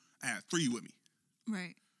knew I had 3 with me.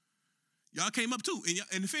 Right. Y'all came up too.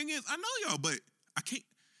 And the thing is, I know y'all, but I can't.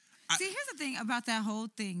 See, here's the thing about that whole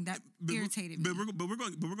thing that irritated me. But we're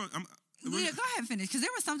going. Yeah, go ahead and finish, because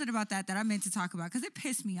there was something about that I meant to talk about, because it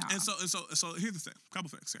pissed me off. And so here's the thing. A couple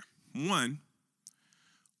things here. One,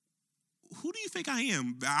 who do you think I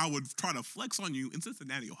am that I would try to flex on you in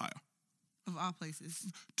Cincinnati, Ohio? Of all places.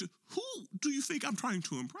 Who do you think I'm trying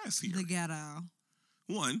to impress here? The ghetto.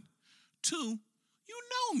 One. Two, you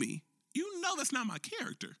know me. You know that's not my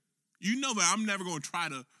character. You know that I'm never going to try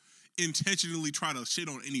to intentionally try to shit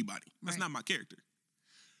on anybody. That's not my character.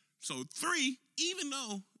 So 3, even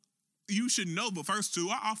though you should know the first 2,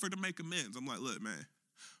 I offered to make amends. I'm like, look, man,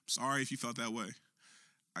 I'm sorry if you felt that way.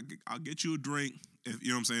 I'll get you a drink, if you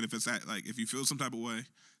know what I'm saying, if it's that, like, if you feel some type of way,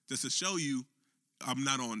 just to show you I'm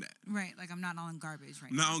not on that. Right, like I'm not on garbage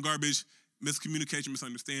right I'm now. not on garbage, miscommunication,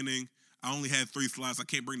 misunderstanding. I only had 3 slides. I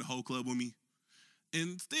can't bring the whole club with me.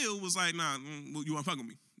 And still was like, nah, you want to fuck with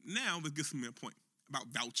me. Now, this gets me a point about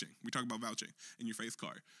vouching. We talk about vouching in your face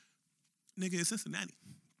card. Nigga, it's Cincinnati.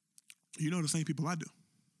 You know the same people I do.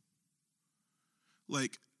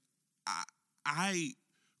 Like, I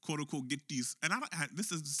quote unquote get these, and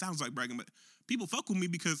sounds like bragging, but people fuck with me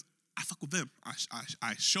because I fuck with them.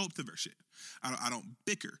 I show up to their shit. I don't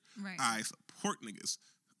bicker. Right. I support niggas.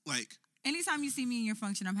 Like, anytime you see me in your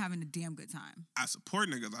function, I'm having a damn good time. I support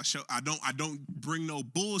niggas. I don't bring no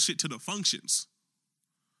bullshit to the functions.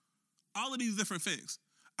 All of these different things.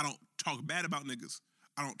 I don't talk bad about niggas.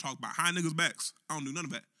 I don't talk behind niggas' backs. I don't do none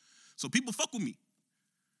of that. So people fuck with me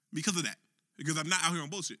because of that. Because I'm not out here on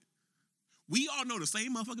bullshit. We all know the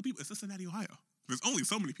same motherfucking people in Cincinnati, Ohio. There's only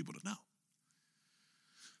so many people to know.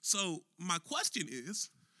 So my question is,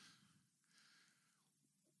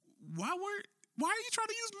 why are you trying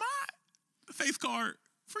to use my face card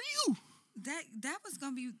for you? That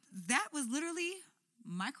was literally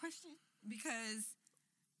my question, because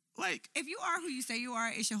like, if you are who you say you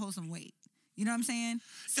are, it should hold some weight. You know what I'm saying?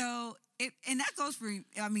 So and that goes for,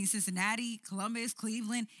 I mean, Cincinnati, Columbus,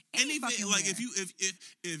 Cleveland, anything. Like, if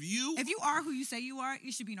you are who you say you are,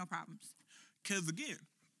 it should be no problems. Because again,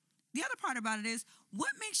 the other part about it is,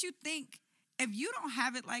 what makes you think if you don't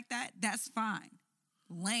have it like that, that's fine?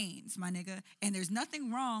 Lanes, my nigga. And there's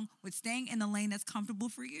nothing wrong with staying in the lane that's comfortable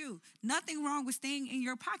for you. Nothing wrong with staying in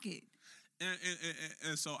your pocket.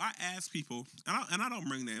 And so I ask people, and I don't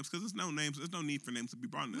bring names because there's no names. There's no need for names to be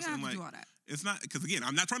brought in this. We don't and have to like, do all that. It's not, because again,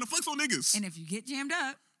 I'm not trying to flex on niggas. And if you get jammed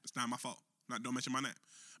up, it's not my fault. Don't mention my name.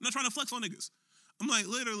 I'm not trying to flex on niggas. I'm like,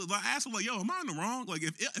 literally, like, I ask them, like, yo, am I in the wrong? Like,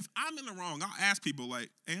 if I'm in the wrong, I'll ask people, like,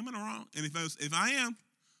 hey, am I in the wrong? And if I am,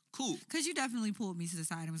 cool. Because you definitely pulled me to the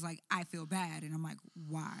side and was like, I feel bad. And I'm like,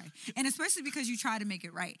 why? And especially because you try to make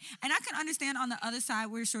it right. And I can understand on the other side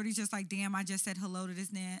where Shorty's just like, damn, I just said hello to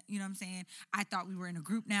this man. You know what I'm saying? I thought we were in a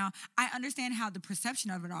group now. I understand how the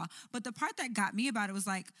perception of it all. But the part that got me about it was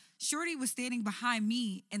like, Shorty was standing behind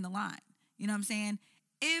me in the line. You know what I'm saying?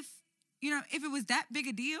 If it was that big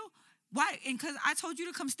a deal, why? And because I told you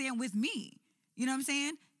to come stand with me. You know what I'm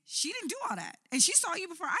saying? She didn't do all that. And she saw you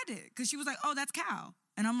before I did. Because she was like, oh, that's Cal.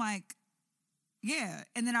 And I'm like, yeah.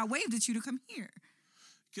 And then I waved at you to come here.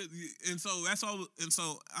 And so that's all. And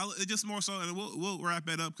so it just more so, and we'll wrap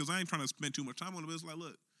that up because I ain't trying to spend too much time on it. But it's like,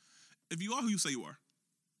 look, if you are who you say you are,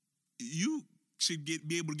 you should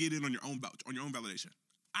be able to get in on your own vouch, on your own validation.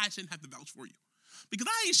 I shouldn't have to vouch for you because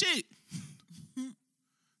I ain't shit.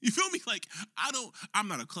 You feel me? Like, I'm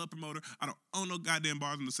not a club promoter. I don't own no goddamn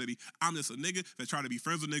bars in the city. I'm just a nigga that try to be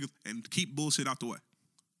friends with niggas and keep bullshit out the way.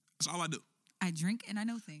 That's all I do. I drink and I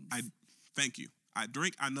know things. Thank you. I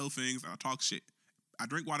drink, I know things, and I talk shit. I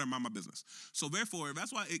drink water and mind my business. So therefore,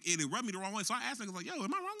 that's why it rubbed me the wrong way. So I asked niggas like, yo,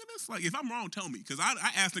 am I wrong in this? Like, if I'm wrong, tell me. Because I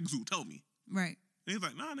asked niggas who tell me. Right. And he's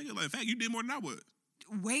like, nah, nigga, like, in fact, you did more than I would.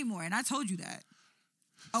 Way more. And I told you that.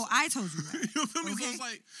 Oh, I told you that. You feel me? Okay.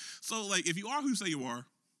 So it's like, if you are who you say you are,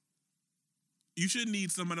 you shouldn't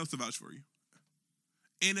need someone else to vouch for you.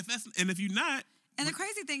 And if you're not. And the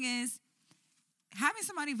crazy thing is, having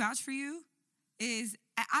somebody vouch for you is,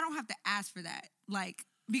 I don't have to ask for that. Like,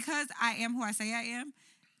 because I am who I say I am,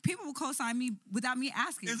 people will co-sign me without me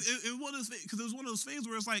asking. It was one of those things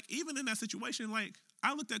where it's like, even in that situation, like,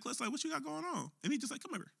 I looked at Cliff like, what you got going on? And he just like,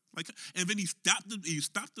 come over. Like, and then he stopped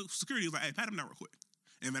the security. He was like, hey, pat him down real quick.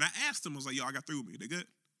 And then I asked him, I was like, yo, I got 3 with me. They good?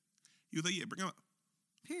 He was like, yeah, bring him up.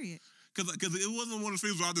 Period. Because it wasn't one of those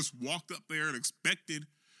things where I just walked up there and expected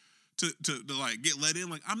to like get let in.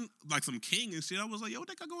 Like, I'm like some king and shit. I was like, yo, what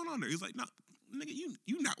they got going on there? He's like, no, nigga,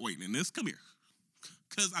 you not waiting in this. Come here.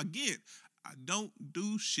 Because again, I don't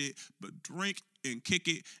do shit but drink and kick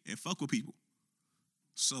it and fuck with people.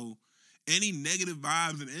 So any negative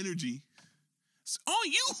vibes and energy, it's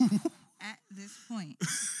on you. At this point.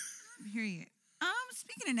 Period.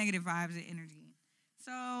 Speaking of negative vibes and energy.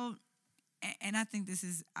 So, and I think this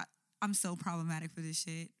is, I'm so problematic for this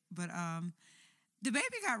shit. But the baby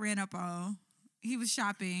got ran up on. He was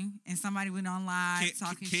shopping and somebody went on live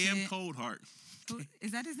talking Cam shit. Coldheart.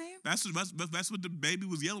 Is that his name? That's what the baby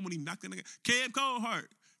was yelling when he knocked in the Cam Coldheart.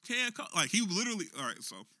 Like he literally. All right,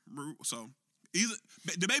 so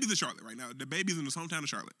the baby's in Charlotte right now. The baby's in his hometown of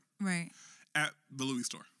Charlotte. Right. At the Louis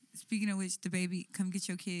store. Speaking of which, the baby, come get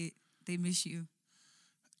your kid. They miss you.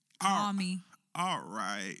 Call me. All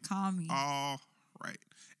right. Call me. All right.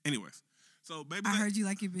 Anyways, so baby. I heard you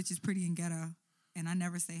like your bitches pretty and ghetto, and I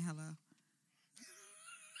never say hello.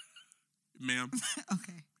 Ma'am.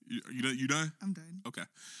 Okay. You done? I'm done. Okay.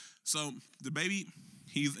 So the baby,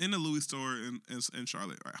 he's in the Louis store in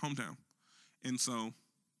Charlotte, right, hometown. And so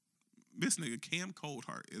this nigga, Cam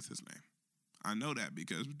Coldheart, is his name. I know that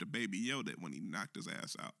because the baby yelled it when he knocked his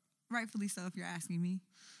ass out. Rightfully so, if you're asking me.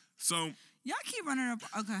 So y'all keep running up.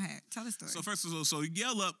 Oh, go ahead. Tell the story. So first of all, so he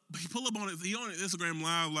yell up, he pull up on it, he on Instagram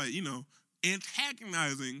live, like, you know,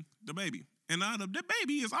 antagonizing the baby. And the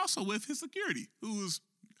baby is also with his security, who is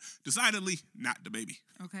decidedly not the baby.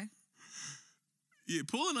 Okay. Yeah,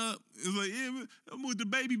 pulling up is like, yeah, I'm with the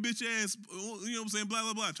baby bitch ass, you know what I'm saying, blah,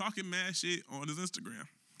 blah, blah, talking mad shit on his Instagram.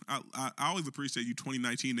 I always appreciate you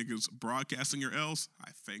 2019 niggas broadcasting your L's. I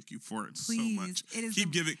thank you for it so much.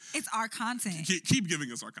 It's our content. Keep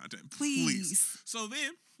giving us our content. Please. So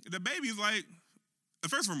then the baby's like,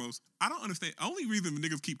 first and foremost, I don't understand. The only reason the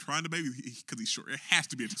niggas keep trying the baby is because he's short. It has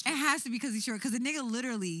to be at this point. It has to be because he's short. Because the nigga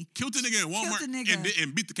literally killed the nigga in Walmart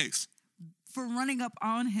and beat the case. For running up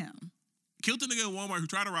on him. Killed the nigga in Walmart who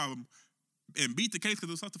tried to rob him and beat the case because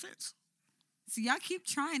it was self-defense. So y'all keep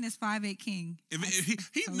trying this 5'8" king. If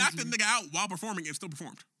he knocked the nigga out while performing and still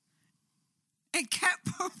performed. And kept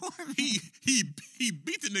performing. He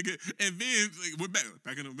beat the nigga and then went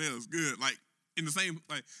back in the middle. It's good. Like in the same,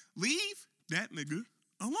 like, leave that nigga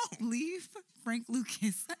alone. Leave Frank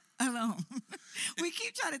Lucas alone. We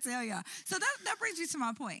keep trying to tell y'all. So that brings me to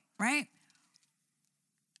my point, right?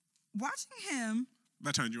 Watching him.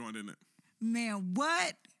 That turned you on, didn't it? Man,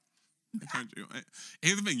 what?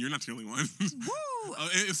 Here's the thing, you're not the only one. Woo!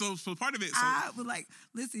 So part of it. So, I would like,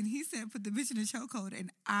 listen, he said put the bitch in a chokehold,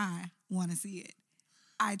 and I want to see it.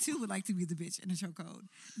 I too would like to be the bitch in a chokehold.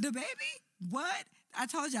 The baby? What? I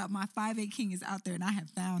told y'all my 5'8" king is out there, and I have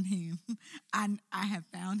found him. I have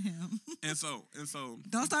found him. And so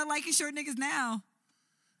don't start liking short niggas now.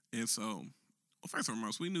 And so, well, first and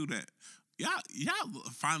foremost, we knew that. Y'all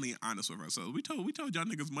finally honest with ourselves. We told y'all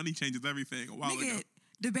niggas money changes everything a while ago.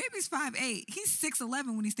 The baby's 5'8". He's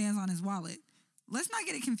 6'11" when he stands on his wallet. Let's not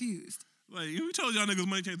get it confused. Like, we told y'all niggas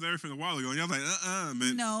money changes everything a while ago, and y'all was like,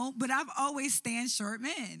 man. No, but I've always stand short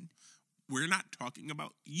men. We're not talking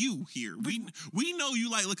about you here. We know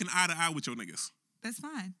you like looking eye to eye with your niggas. That's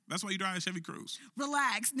fine. That's why you drive a Chevy Cruze.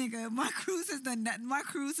 Relax, nigga. My Cruze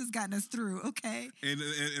has gotten us through, okay?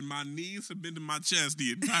 And my knees have been to my chest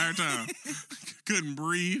the entire time. Couldn't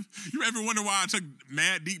breathe. You ever wonder why I took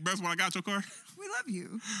mad deep breaths when I got your car? We love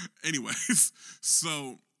you. Anyways,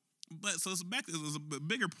 so it's back to a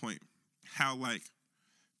bigger point. How, like,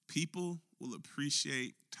 people will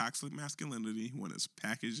appreciate toxic masculinity when it's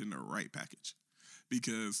packaged in the right package.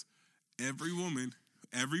 Because every woman,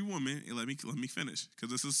 and let me finish,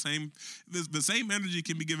 because it's the same energy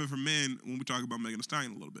can be given for men when we talk about Megan Thee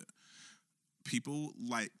Stallion a little bit. People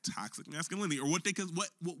like toxic masculinity, or what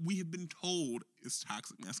we have been told is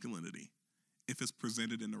toxic masculinity, if it's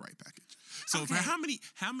presented in the right package. So okay. For how many?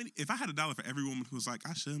 If I had $1 for every woman who's like,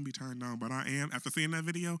 I shouldn't be turned on, but I am, after seeing that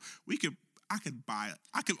video, I could buy it.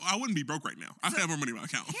 I wouldn't be broke right now. I could have more money in my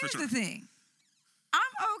account. Here's for sure. the thing.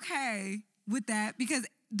 I'm okay with that because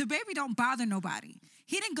the baby don't bother nobody.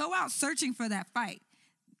 He didn't go out searching for that fight.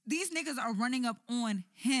 These niggas are running up on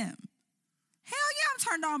him. Hell yeah, I'm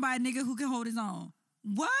turned on by a nigga who can hold his own.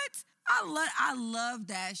 What? I love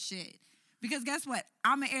that shit. Because guess what?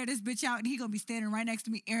 I'm going to air this bitch out and he going to be standing right next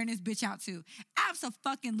to me airing this bitch out too.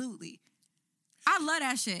 Abso-fucking-lutely. I love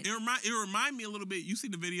that shit. It remind me a little bit. You see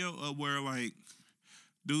the video of where, like,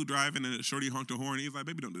 dude driving and shorty honked a horn. He's like,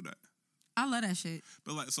 baby, don't do that. I love that shit.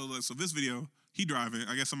 But like, so this video, he driving.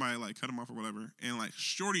 I guess somebody like cut him off or whatever, and like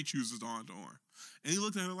shorty chooses to honk the horn, and he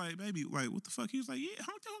looked at her like, baby, like, what the fuck? He was like, yeah,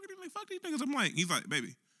 honk the horn. Like, fuck these niggas. I'm like, he's like,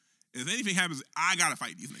 baby, if anything happens, I gotta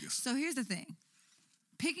fight these niggas. So here's the thing.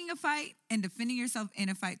 Picking a fight and defending yourself in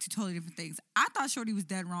a fight, two totally different things. I thought shorty was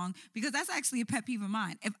dead wrong because that's actually a pet peeve of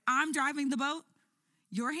mine. If I'm driving the boat,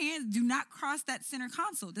 your hands do not cross that center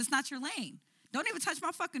console. That's not your lane. Don't even touch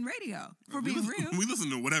my fucking radio, for being real. We listen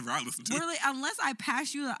to whatever I listen to. Really, unless I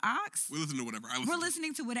pass you the aux. We listen to whatever I listen to. We're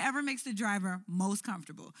listening to whatever makes the driver most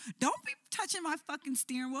comfortable. Don't be touching my fucking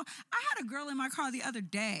steering wheel. I had a girl in my car the other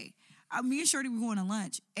day. Me and Shorty were going to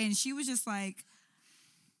lunch, and she was just like,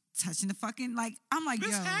 touching the fucking, like, I'm like,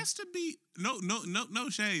 This yo. has to be no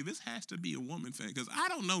shade. This has to be a woman thing because I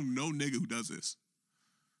don't know no nigga who does this.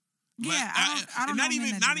 Yeah, Like, I don't know. not even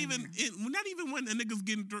men that not do even that either. not even when a nigga's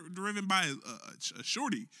getting driven by a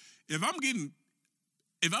shorty. If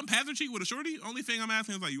I'm passenger seat with a shorty, only thing I'm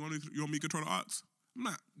asking is like, you want me to control the odds? I'm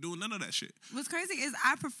not doing none of that shit. What's crazy is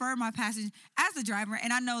I prefer my passenger as the driver,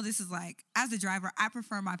 and I know this is like, as a driver, I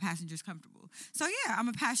prefer my passengers comfortable. So yeah, I'm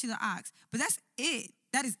a pass you the ox, but that's it.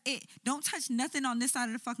 That is it. Don't touch nothing on this side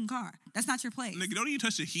of the fucking car. That's not your place. Nigga, don't even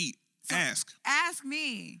touch the heat. So, Ask. Ask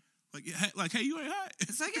me. Hey, you ain't hot.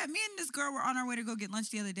 So yeah, me and this girl were on our way to go get lunch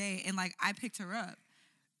the other day, and like I picked her up,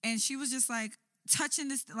 and she was just like touching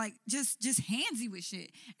this, like just handsy with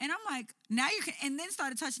shit, and I'm like, now you can, and then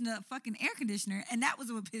started touching the fucking air conditioner, and that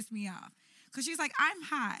was what pissed me off, cause she's like, I'm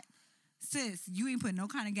hot, sis, you ain't putting no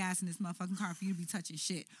kind of gas in this motherfucking car for you to be touching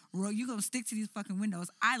shit. Bro, you gonna stick to these fucking windows.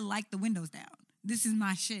 I like the windows down. This is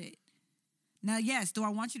my shit. Now, yes, do I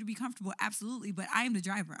want you to be comfortable? Absolutely, but I am the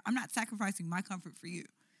driver. I'm not sacrificing my comfort for you.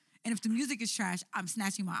 And if the music is trash, I'm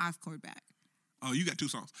snatching my aux cord back. Oh, you got 2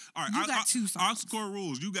 songs. All right, You got 2 songs. Aux cord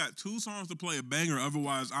rules. You got 2 songs to play a banger.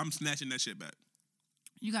 Otherwise, I'm snatching that shit back.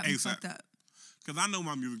 You got me ASAP. fucked up. Because I know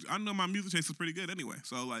my music taste is pretty good anyway.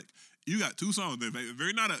 So like, you got 2 songs. If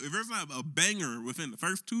there's not a banger within the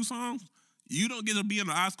first 2 songs, you don't get to be in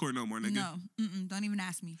the aux cord no more, nigga. No, don't even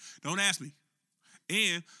ask me. Don't ask me.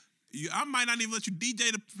 And I might not even let you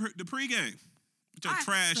DJ the pregame. With your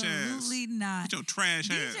trash ass. Absolutely not. With your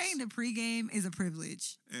trash ass. DJing the pregame is a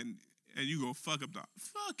privilege. And you go fuck up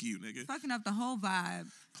fuck you, nigga. Fucking up the whole vibe.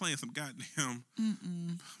 Playing some goddamn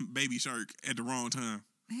Baby Shark at the wrong time.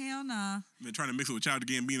 Hell nah. Been trying to mix it with Childish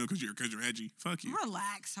Gambino because you're edgy. Fuck you.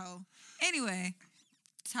 Relax, ho. Anyway,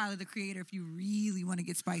 Tyler, the Creator, if you really want to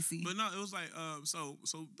get spicy. But no, it was like,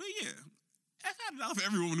 but yeah. I got it off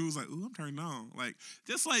every woman who was like, ooh, I'm turned on. Like,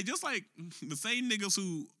 just like the same niggas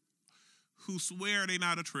who swear they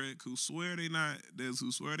not a trick, who swear they not this,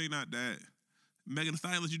 who swear they not that. Megan Thee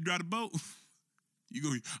Stallion let you drive the boat. I'm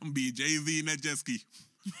gonna be Jay-Z in that jet ski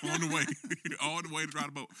on the way, all the way to drive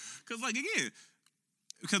the boat.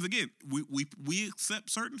 Because again, we accept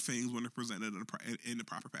certain things when they're presented in the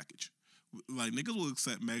proper package. Like, niggas will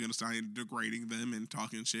accept Megan Thee Stallion degrading them and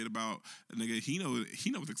talking shit about a nigga. He know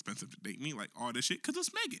it's expensive to date me, like all this shit, because it's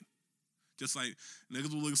Megan. Just like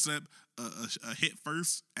niggas will accept a hit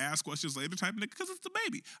first, ask questions later type of nigga, because it's the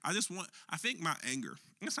baby. I think my anger,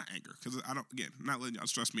 it's not anger, because not letting y'all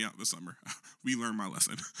stress me out this summer. We learned my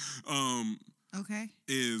lesson. Okay.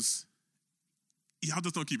 Is y'all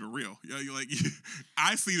just don't keep it real. You're like,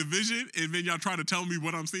 I see the vision, and then y'all try to tell me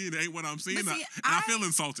what I'm seeing ain't what I'm seeing, I feel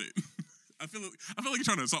insulted. I feel like you're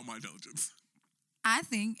trying to insult my intelligence. I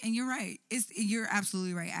think, and you're right. You're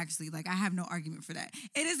absolutely right, actually. Like, I have no argument for that.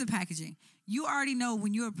 It is the packaging. You already know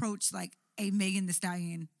when you approach, like, a Megan Thee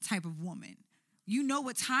Stallion type of woman. You know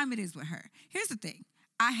what time it is with her. Here's the thing.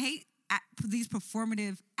 I hate these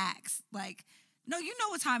performative acts. Like, no, you know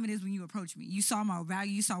what time it is when you approach me. You saw my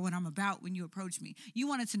value. You saw what I'm about when you approach me. You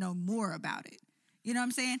wanted to know more about it. You know what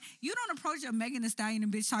I'm saying? You don't approach a Megan Thee Stallion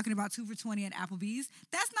and bitch talking about 2 for $20 at Applebee's.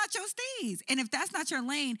 That's not your steez. And if that's not your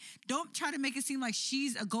lane, don't try to make it seem like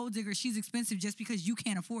she's a gold digger, she's expensive just because you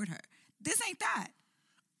can't afford her. This ain't that.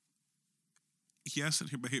 Yes,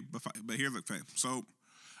 but here's the thing. So,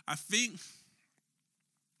 I think,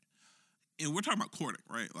 and we're talking about courting,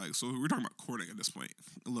 right? Like, so we're talking about courting at this point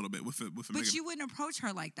a little bit with But Megan. you wouldn't approach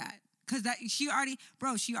her like that because she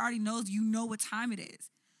already knows. You know what time it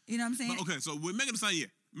is. You know what I'm saying? But, okay, so with Megan Thee Stallion,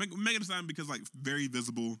 Megan Thee Stallion, because like very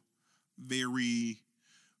visible, very.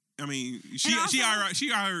 I mean, she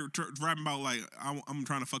already rapping about like I'm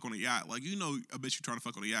trying to fuck on a yacht. Like, you know, I bet you trying to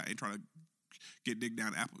fuck on a yacht and trying to get dick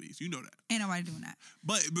down at Applebee's. You know that. Ain't nobody doing that.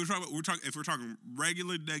 But if we're talking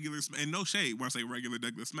regular, and no shade when I say regular,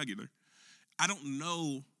 smegular, I don't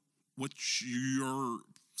know what your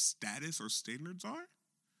status or standards are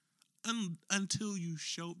until you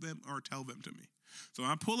show them or tell them to me. So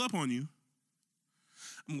I pull up on you.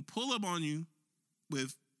 I'm going to pull up on you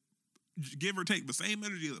with, give or take, the same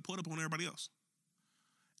energy that pulled up on everybody else.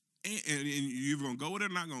 And you're going to go with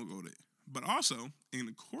it or not going to go with it. But also, in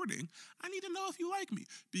the courting, I need to know if you like me.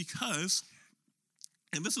 Because,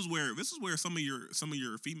 and this is where some of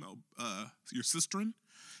your female, your sisterin,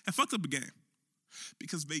 have fucked up the game.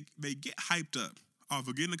 Because they get hyped up off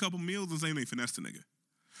of getting a couple meals and saying they finessed a nigga.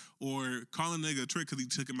 Or calling a nigga a trick because he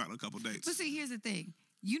took him out on a couple dates. But see, here's the thing.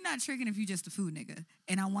 You're not tricking if you just a food nigga.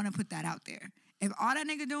 And I want to put that out there. If all that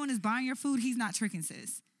nigga doing is buying your food, he's not tricking,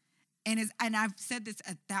 sis. And I've said this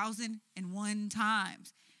 1,001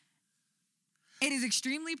 times. It is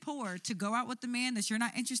extremely poor to go out with the man that you're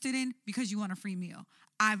not interested in because you want a free meal.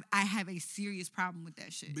 I have a serious problem with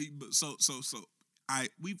that shit. But so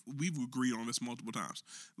we've agreed on this multiple times.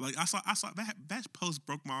 Like I saw that post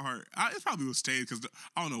broke my heart. It probably was staged because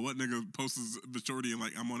I don't know what nigga posted maturity and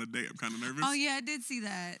like I'm on a date. I'm kind of nervous. Oh yeah, I did see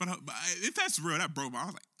that. But if that's real, that broke my. I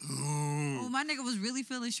was like, oh, my nigga was really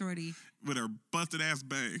feeling shorty with her busted ass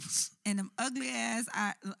bangs and them ugly ass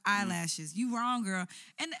eyelashes. You wrong, girl.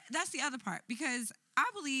 And that's the other part because I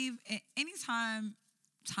believe anytime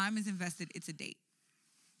time is invested, it's a date.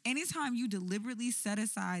 Anytime you deliberately set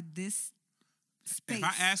aside this space. If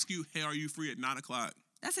I ask you, hey, are you free at 9:00?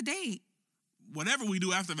 That's a date. Whatever we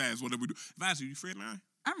do after that is whatever we do. If I ask you free at 9?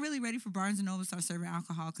 I'm really ready for Barnes & Noble to start serving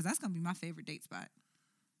alcohol because that's going to be my favorite date spot.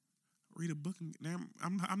 Read a book.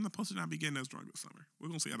 I'm supposed to not be getting as drunk this summer. We're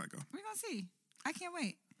going to see how that goes. We're going to see. I can't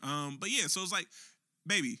wait. But yeah, so it's like,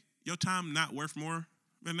 baby, your time not worth more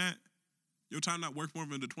than that? Your time not worth more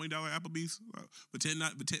than the $20 Applebee's? But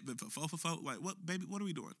for 4, like, what, baby, what are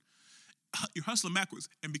we doing? You're hustling backwards.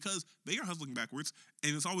 And because they are hustling backwards,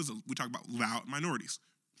 and it's always, we talk about loud minorities.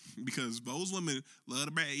 Because those women love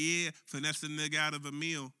to brag, finesse the nigga out of a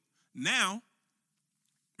meal. Now,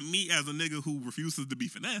 me as a nigga who refuses to be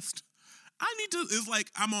finessed, it's like,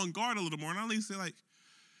 I'm on guard a little more. And I need to say, like,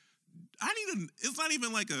 it's not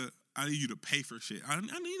even like I need you to pay for shit. I need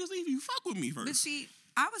to see if you fuck with me first. But see,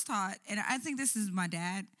 I was taught, and I think this is my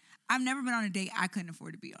dad, I've never been on a date I couldn't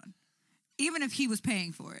afford to be on. Even if he was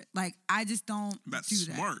paying for it. Like, I just don't do that. That's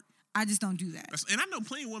smart. I just don't do that. And I know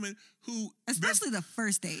plenty of women who... Especially the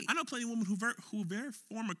first date. I know plenty of women who very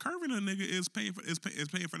form of curving a nigga is paying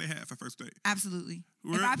for their half at first date. Absolutely.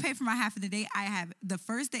 If I pay for my half of the date, I have the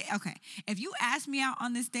first date. Okay. If you ask me out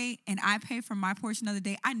on this date and I pay for my portion of the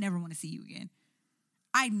date, I never want to see you again.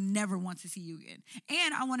 I never want to see you again.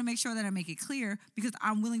 And I want to make sure that I make it clear because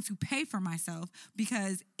I'm willing to pay for myself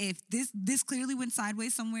because if this clearly went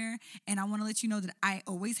sideways somewhere and I want to let you know that I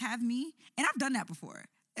always have me, and I've done that before.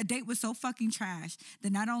 A date was so fucking trash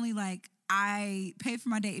that not only like I paid for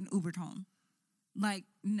my date and Ubered home. Like,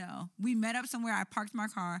 no. We met up somewhere. I parked my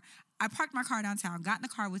car downtown, got in the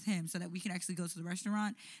car with him so that we could actually go to the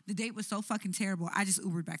restaurant. The date was so fucking terrible. I just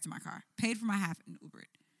Ubered back to my car. Paid for my half and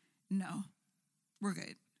Ubered. No. We're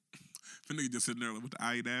good. The nigga just sitting there with the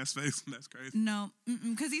eyed ass face. That's crazy. No,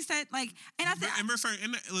 because he said like, and I think.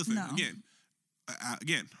 Listen, no.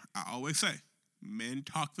 again, I always say, men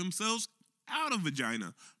talk themselves out of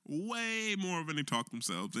vagina way more than they talk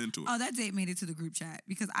themselves into it. Oh, that date made it to the group chat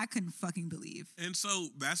because I couldn't fucking believe. And so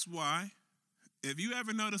that's why, if you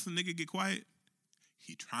ever notice a nigga get quiet,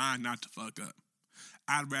 he trying not to fuck up.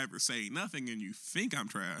 I'd rather say nothing and you think I'm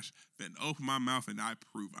trash than open my mouth and I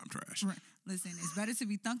prove I'm trash. Right. Listen, it's better to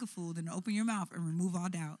be thunkerful than to open your mouth and remove all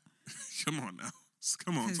doubt. Come on now.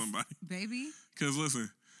 Come on, somebody. Baby. Because listen,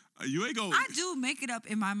 you ain't going... I do make it up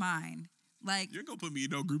in my mind. Like, you're going to put me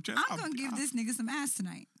in no group chat. I'm going to give this nigga some ass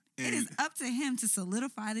tonight. It is up to him to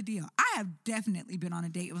solidify the deal. I have definitely been on a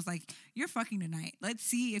date. It was like, you're fucking tonight. Let's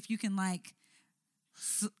see if you can, like,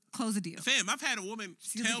 close a deal. Fam, I've had a woman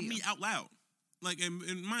tell me out loud. Like,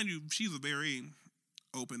 and mind you, she's a very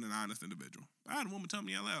open and honest individual. I had a woman tell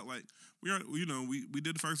me out loud, like, we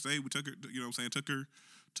did the first date. We took her,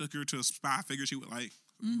 took her to a spot. I figured she would like.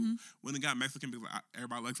 Mm-hmm. When it got Mexican, because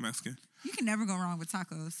everybody likes Mexican. You can never go wrong with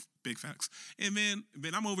tacos. Big facts. And then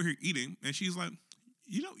I'm over here eating, and she's like,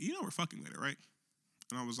 you know we're fucking later, right?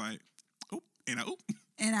 And I was like, oop, and I oop.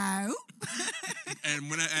 And I oop.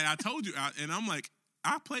 and I told you, and I'm like,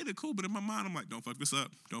 I played it cool, but in my mind, I'm like, don't fuck this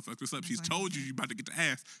up. Don't fuck this up. She's told you about to get the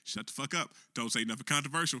ass. Shut the fuck up. Don't say nothing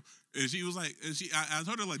controversial. And she was like, I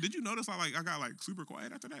told her, like, did you notice I got like super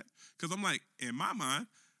quiet after that? Because I'm like, in my mind,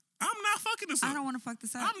 I'm not fucking this up. I don't want to fuck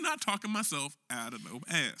this up. I'm not talking myself out of no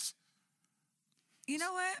ass. You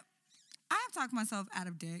know what? I have talked myself out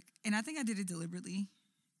of dick, and I think I did it deliberately.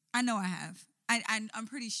 I know I have. I'm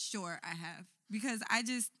pretty sure I have. Because I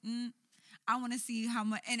just, I want to see how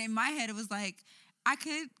much, and in my head, it was like, I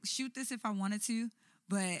could shoot this if I wanted to,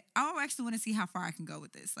 but I actually want to see how far I can go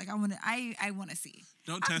with this. Like I want to see.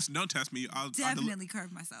 Don't test me. I'll definitely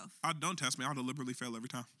curve myself. Don't test me. I'll deliberately fail every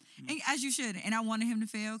time. And as you should. And I wanted him to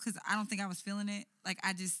fail because I don't think I was feeling it. Like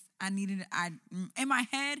in my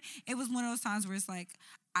head, it was one of those times where it's like,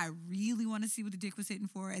 I really want to see what the dick was hitting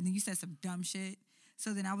for. And then you said some dumb shit.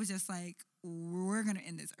 So then I was just like, we're going to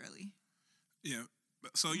end this early. Yeah.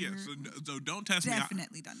 So yeah, so don't test me.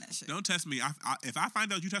 Definitely done that shit. Don't test me. If I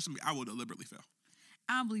find out you tested me, I will deliberately fail.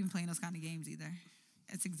 I don't believe in playing those kind of games either.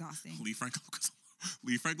 It's exhausting. Leave Frank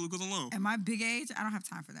Lucas alone. At my big age, I don't have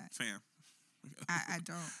time for that. Fam. I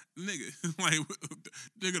don't.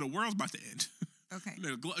 Nigga, the world's about to end. Okay.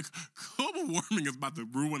 Global warming is about to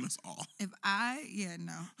ruin us all.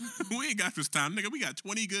 No. We ain't got this time, nigga. We got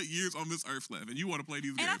 20 good years on this earth left, and you want to play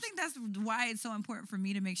these games. And I think that's why it's so important for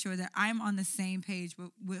me to make sure that I'm on the same page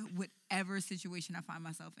with whatever situation I find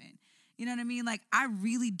myself in. You know what I mean? Like, I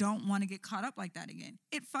really don't want to get caught up like that again.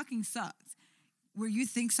 It fucking sucks. Where you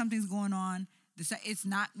think something's going on, it's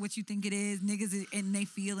not what you think it is. Niggas in their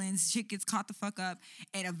feelings. Shit gets caught the fuck up.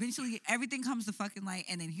 And eventually everything comes to fucking light.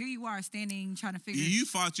 And then here you are standing trying to figure... You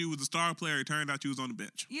thought you was a star player. It turned out you was on the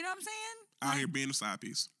bench. You know what I'm saying? Out here being a side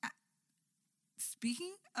piece.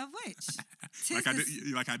 Speaking of which...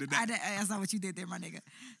 like I did that. That's not what you did there, my nigga.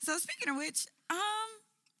 So speaking of which...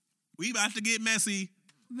 We about to get messy.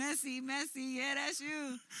 Messy. Yeah, that's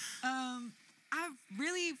you. I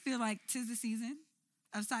really feel like 'tis the season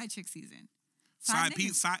of side chick season. Side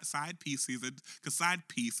piece season, because side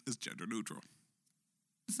piece is gender neutral.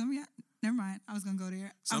 Some of y'all, never mind. I was gonna go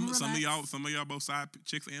there. Some of y'all both side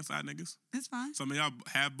chicks and side niggas. It's fine. Some of y'all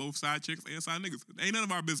have both side chicks and side niggas. It ain't none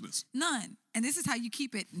of our business. None. And this is how you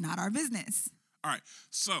keep it not our business. All right.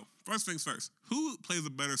 So first things first. Who plays a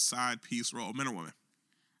better side piece role, men or women?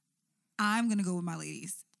 I'm gonna go with my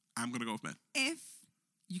ladies. I'm gonna go with men. If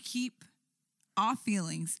you keep all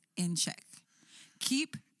feelings in check,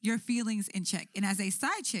 keep your feelings in check. And as a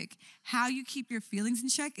side chick, how you keep your feelings in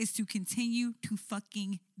check is to continue to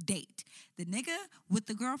fucking date. The nigga with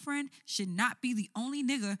the girlfriend should not be the only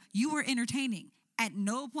nigga you are entertaining at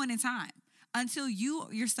no point in time. Until you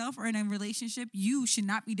yourself are in a relationship, you should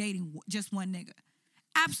not be dating just one nigga.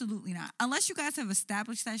 Absolutely not. Unless you guys have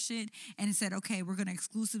established that shit and said, okay, we're going to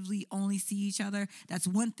exclusively only see each other. That's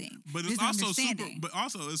one thing. But it's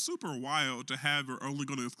it's super wild to have we're only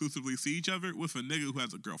going to exclusively see each other with a nigga who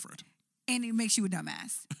has a girlfriend. And it makes you a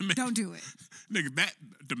dumbass. Don't do it. Nigga,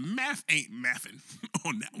 the math ain't mathing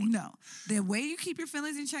on that one. No. The way you keep your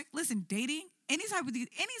feelings in check, listen, dating,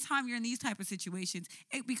 anytime you're in these type of situations,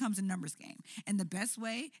 it becomes a numbers game. And the best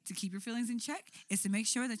way to keep your feelings in check is to make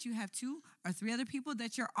sure that you have 2 or 3 other people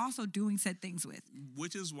that you're also doing said things with.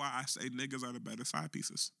 Which is why I say niggas are the better side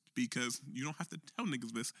pieces. Because you don't have to tell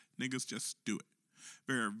niggas this. Niggas just do it.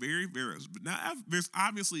 There are very, very... Now, there's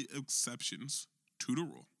obviously exceptions to the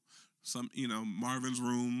rule. Some, Marvin's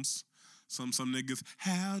Rooms. Some niggas,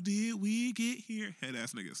 how did we get here? Head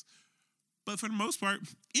ass niggas. But for the most part,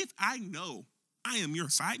 if I know I am your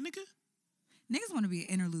side nigga. Niggas want to be an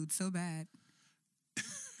interlude so bad.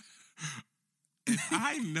 If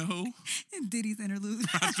I know. Diddy's interlude.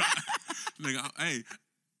 Nigga, hey,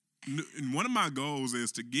 one of my goals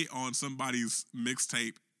is to get on somebody's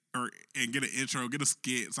mixtape and get an intro, get a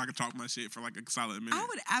skit so I can talk my shit for like a solid minute. I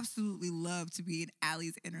would absolutely love to be in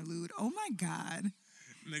Allie's interlude. Oh my God.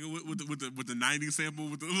 Nigga, with the 90s sample,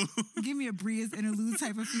 with the little... Give me a Bria's interlude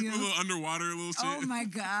type of feel. A little underwater, a little shit. Oh my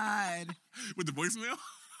God. With the voicemail?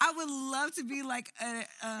 I would love to be like a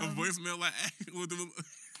voicemail like with the...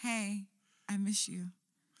 Hey, I miss you.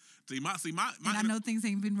 See my and I know things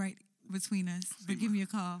ain't been right between us, but give me a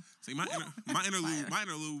call. See, my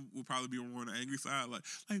interlude will probably be on the angry side, like,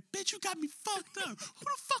 bitch, you got me fucked up. Who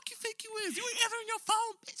the fuck you think you is? You ain't answering your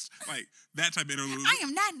phone, bitch. Like, that type of interlude. I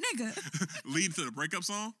am that nigga. Leading to the breakup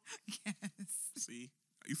song? Yes. See?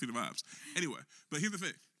 You see the vibes. Anyway, but here's the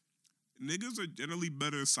thing. Niggas are generally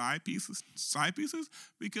better side pieces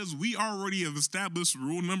because we already have established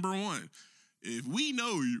rule number 1. If we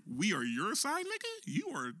know we are your side nigga, you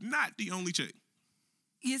are not the only chick.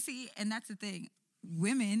 You see, and that's the thing.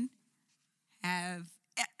 Women have,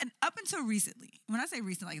 and up until recently, when I say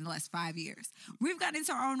recent, like in the last 5 years, we've gotten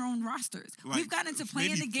into our own rosters. Like, we've gotten into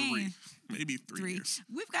playing the game. Maybe three years.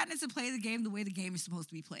 We've gotten into play the game the way the game is supposed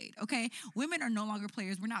to be played, okay? Women are no longer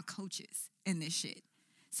players. We're not coaches in this shit.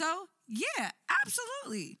 So, yeah,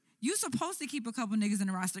 absolutely. You're supposed to keep a couple niggas in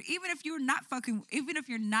the roster, even if you're not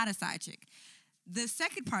a side chick. The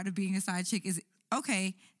second part of being a side chick is,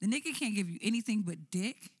 okay, the nigga can't give you anything but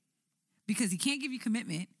dick because he can't give you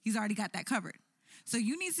commitment. He's already got that covered. So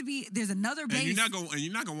you need to be, there's another base. And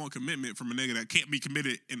you're not gonna want commitment from a nigga that can't be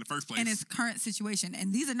committed in the first place. In his current situation.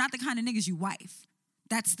 And these are not the kind of niggas you wife.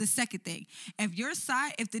 That's the second thing. If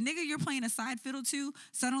the nigga you're playing a side fiddle to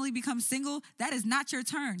suddenly becomes single, that is not your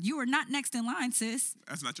turn. You are not next in line, sis.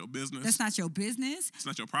 That's not your business. That's not your business. It's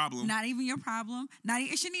not your problem. Not even your problem.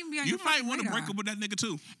 It shouldn't even be on your radar. You might want to break up with that nigga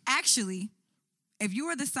too. Actually, if you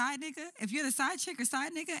are the side nigga, if you're the side chick or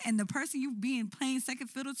side nigga, and the person you playing second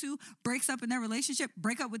fiddle to breaks up in their relationship,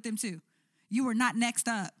 break up with them too. You are not next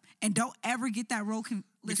up. And don't ever get that role.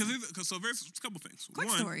 Because there's a couple things. Quick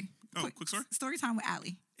story. Quick story? Story time with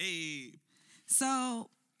Allie. Hey. So,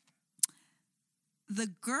 the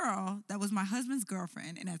girl that was my husband's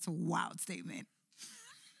girlfriend, and that's a wild statement.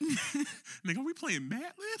 Nigga, are we playing Mad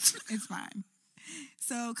Libs? It's fine.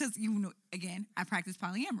 So, because, again, I practice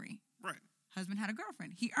polyamory. Right. Husband had a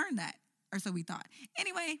girlfriend. He earned that. Or so we thought.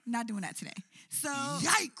 Anyway, not doing that today. So,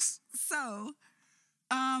 Yikes. So,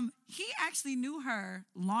 he actually knew her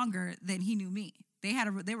longer than he knew me.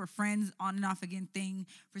 They were friends on and off again thing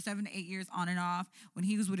for 7 to 8 years on and off. When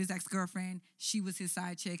he was with his ex-girlfriend, she was his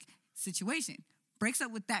side chick situation. Breaks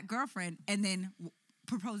up with that girlfriend and then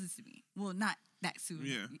proposes to me. Well, not that soon.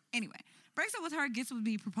 Yeah. Anyway, breaks up with her, gets with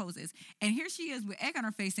me, proposes. And here she is with egg on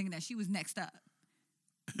her face thinking that she was next up.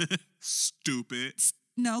 Stupid.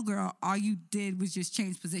 No, girl, all you did was just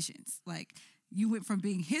change positions. Like, you went from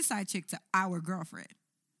being his side chick to our girlfriend.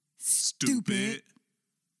 Stupid.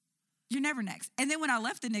 You're never next. And then when I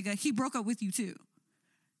left the nigga, he broke up with you too.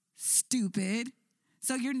 Stupid.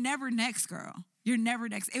 So you're never next, girl. You're never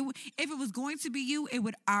next. If it was going to be you, it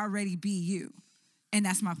would already be you. And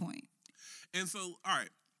that's my point. And so, all right.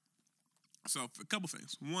 So, a couple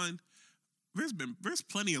things. One, there's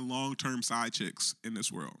plenty of long-term side chicks in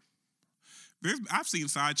this world. I've seen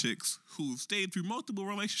side chicks who've stayed through multiple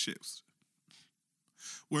relationships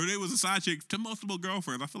where they was a side chick to multiple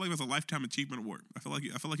girlfriends. I feel like that's a lifetime achievement award. I feel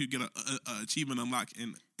like you get a achievement unlock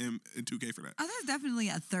in 2K for that. Oh, there's definitely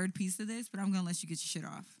a third piece to this, but I'm gonna let you get your shit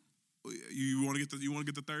off. You want to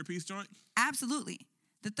get the third piece joint? Absolutely.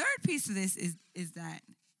 The third piece to this is that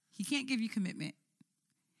he can't give you commitment.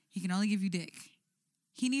 He can only give you dick.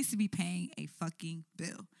 He needs to be paying a fucking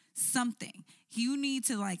bill. Something. You need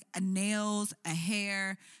to like a nails, a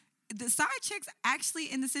hair. The side chicks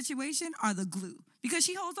actually in the situation are the glue because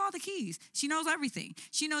she holds all the keys. She knows everything.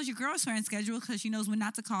 She knows your girlfriend's schedule because she knows when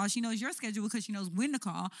not to call. She knows your schedule because she knows when to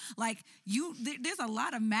call. Like there's a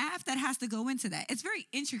lot of math that has to go into that. It's very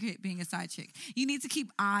intricate being a side chick. You need to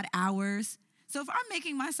keep odd hours. So if I'm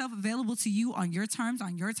making myself available to you on your terms,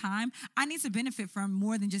 on your time, I need to benefit from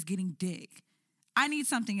more than just getting dick. I need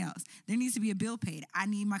something else. There needs to be a bill paid. I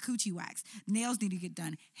need my coochie wax. Nails need to get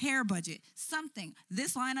done. Hair budget. Something.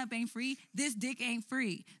 This lineup ain't free. This dick ain't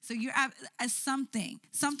free. So you're at something.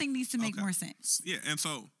 Something needs to make more sense. Yeah, and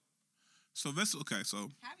so that's okay. So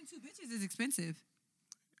having two bitches is expensive.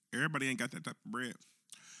 Everybody ain't got that type of bread.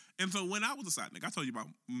 And so when I was a side nigga, I told you about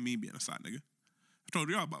me being a side nigga. I told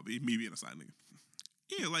y'all about me being a side nigga.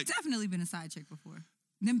 Yeah, like definitely been a side chick before.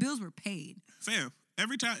 Them bills were paid. Fam.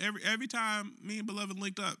 Every time me and Beloved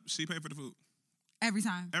linked up, she paid for the food. Every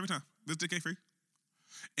time. Every time. This dick ain't free.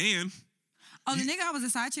 And the nigga I was a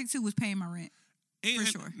side chick to was paying my rent. And for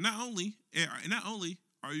sure. Not only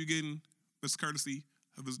are you getting this courtesy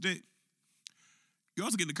of his dick, you're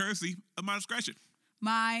also getting the courtesy of my discretion.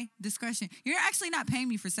 My discretion. You're actually not paying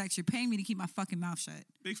me for sex. You're paying me to keep my fucking mouth shut.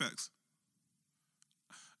 Big facts.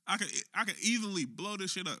 I could easily blow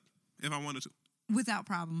this shit up if I wanted to. Without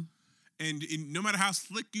problem. And no matter how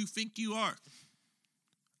slick you think you are,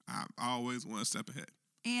 I'm always one step ahead.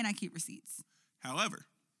 And I keep receipts. However,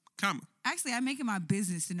 actually, I make it my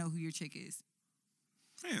business to know who your chick is.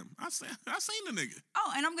 Fam, I seen the nigga.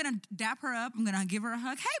 Oh, and I'm gonna dap her up. I'm gonna give her a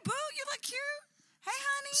hug. Hey, boo, you look cute. Hey,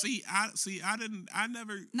 honey. I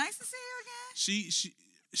never. Nice to see you again.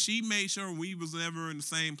 She made sure we was never in the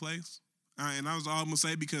same place, and I was all gonna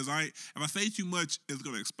say because if I say too much, it's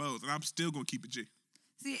gonna expose, and I'm still gonna keep it G.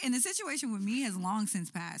 See, and the situation with me has long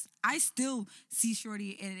since passed. I still see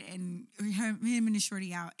Shorty and him and his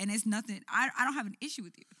Shorty out, and it's nothing. I don't have an issue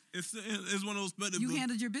with you. It's one of those. But you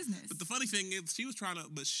handled your business. But the funny thing is, she was trying to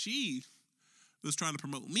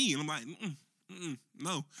promote me, and I'm like,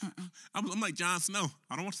 no. I'm like Jon Snow.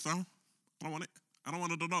 I don't want the throne. I don't want it. I don't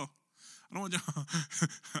want it at all. I don't want Jon.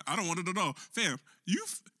 I don't want it at all. Fam,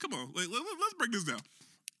 come on. Let's break this down.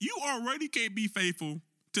 You already can't be faithful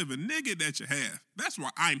to the nigga that you have. That's why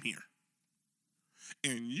I'm here.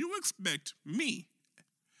 And you expect me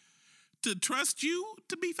to trust you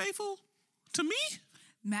to be faithful to me?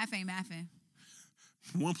 Math ain't mathin'.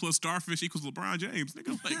 1 + starfish = LeBron James.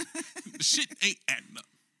 Nigga, like, the shit ain't adding up.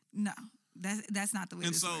 No, that's not the way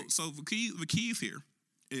this works. So the keys here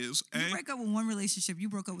is you break up with one relationship, you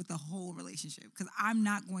broke up with the whole relationship. Because I'm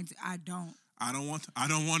not going to, I don't want it.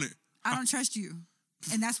 I don't trust you.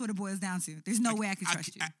 And that's what it boils down to. There's no way I can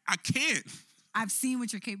trust you. I can't. I've seen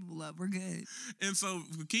what you're capable of. We're good. And so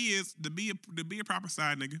the key is to be a proper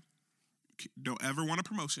side nigga. Don't ever want a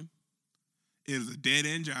promotion. It is a dead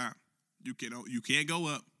end job. You can't go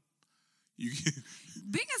up.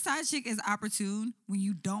 Being a side chick is opportune when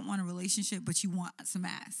you don't want a relationship but you want some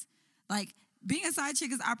ass. Like being a side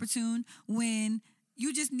chick is opportune when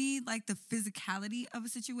you just need like the physicality of a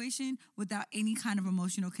situation without any kind of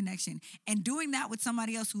emotional connection. And doing that with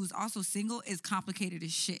somebody else who is also single is complicated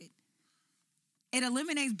as shit. It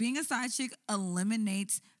eliminates being a side chick,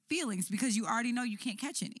 eliminates feelings because you already know you can't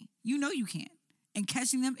catch any. You know you can't. And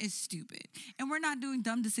catching them is stupid. And we're not doing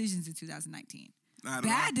dumb decisions in 2019.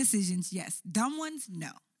 Bad decisions, yes. Dumb ones,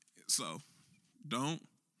 no. So don't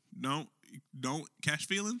catch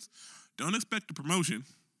feelings. Don't expect a promotion.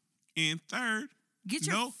 And third, get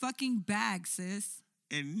your fucking bag, sis.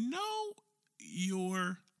 And know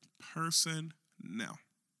your person now.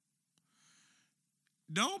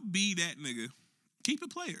 Don't be that nigga. Keep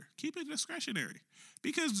it player. Keep it discretionary.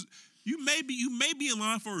 Because you may be in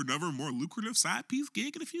line for another more lucrative side piece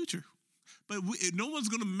gig in the future. But no one's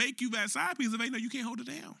going to make you that side piece if they know you can't hold it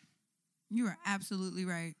down. You are absolutely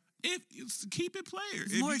right. Keep it player.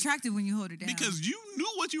 It's more attractive when you hold it down. Because you knew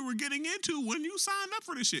what you were getting into when you signed up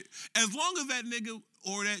for this shit. As long as that nigga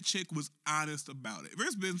or that chick was honest about it.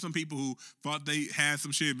 There's been some people who thought they had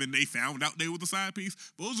some shit and then they found out they were the side piece.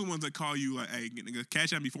 Those are the ones that call you like, hey, nigga,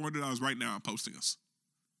 cash out me $400 right now, I'm posting us.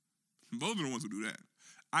 Those are the ones who do that.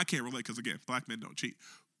 I can't relate because, again, black men don't cheat.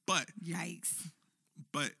 But. Yikes.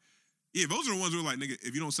 But, yeah, those are the ones who are like, nigga,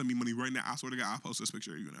 if you don't send me money right now, I swear to God, I'll post this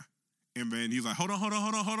picture of you and I. And then he's like, hold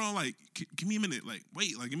on. Like, give me a minute. Like,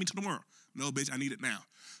 wait, like, give me till tomorrow. No, bitch, I need it now.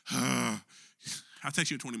 I'll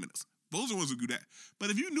text you in 20 minutes. Those are the ones who do that. But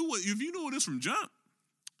if you knew this from jump,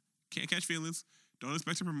 can't catch feelings, don't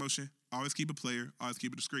expect a promotion, always keep it player, always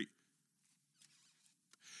keep it discreet.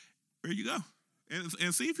 There you go.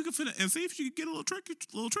 And see if you can fit it, and see if you can get a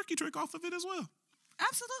little tricky trick off of it as well.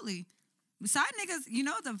 Absolutely. Side niggas, you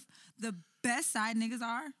know the best side niggas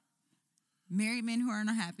are married men who are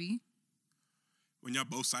unhappy. When y'all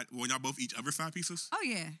both each other side pieces? Oh,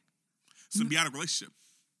 yeah. Symbiotic relationship.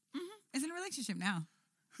 Mm-hmm. It's in a relationship now.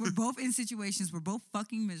 We're both in situations. We're both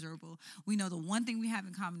fucking miserable. We know the one thing we have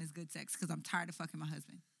in common is good sex because I'm tired of fucking my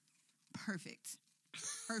husband. Perfect.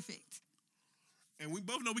 And we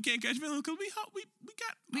both know we can't catch feelings because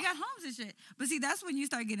we got homes and shit. But see, that's when you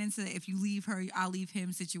start getting into if you leave her, I'll leave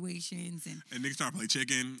him situations and niggas start to play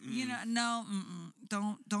chicken. You know,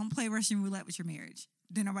 no, don't play Russian roulette with your marriage.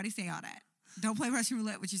 Didn't nobody say all that. Don't play Russian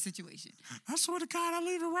roulette with your situation. I swear to God, I'll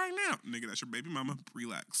leave her right now. Nigga, that's your baby mama.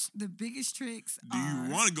 Relax. The biggest tricks Do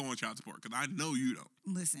you want to go on child support? Because I know you don't.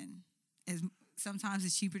 Listen, sometimes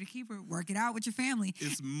it's cheaper to keep her. Work it out with your family.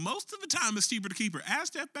 Most of the time it's cheaper to keep her.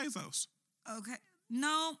 Ask Jeff Bezos. Okay.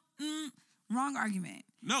 No, wrong argument.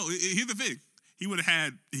 No, here's the thing. He would have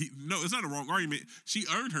had... No, it's not a wrong argument. She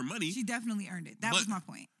earned her money. She definitely earned it. That was my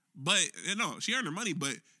point. But, no, she earned her money,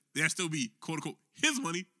 but that'd still be, quote-unquote, his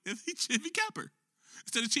money if he kept her.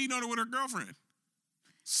 Instead of cheating on her with her girlfriend.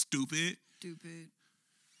 Stupid.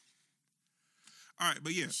 All right,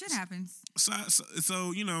 but yeah. Shit happens.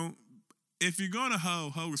 So you know, if you're going to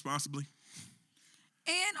hoe responsibly.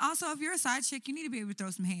 And also, if you're a side chick, you need to be able to throw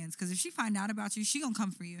some hands. Because if she find out about you, she gonna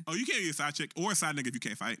come for you. Oh, you can't be a side chick or a side nigga if you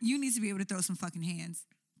can't fight. You need to be able to throw some fucking hands.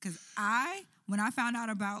 Because when I found out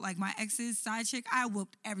about like my ex's side chick, I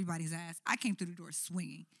whooped everybody's ass. I came through the door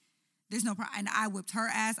swinging. There's no problem. And I whipped her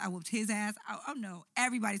ass. I whipped his ass. Oh, no.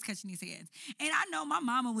 Everybody's catching these hands. And I know my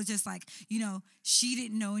mama was just like, you know, she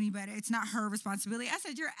didn't know any better. It's not her responsibility. I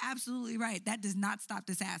said, you're absolutely right. That does not stop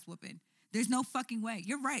this ass whooping. There's no fucking way.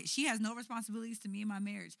 You're right. She has no responsibilities to me and my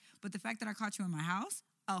marriage. But the fact that I caught you in my house,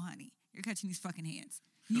 oh, honey, you're catching these fucking hands.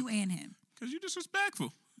 You and him. Because you're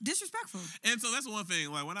disrespectful. And so that's one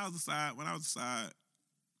thing. Like, when I was aside,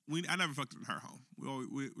 I never fucked in her home.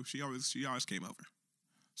 She always came over.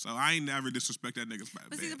 So I ain't never disrespect that nigga's bad.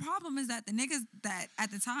 But see, the problem is that the niggas that at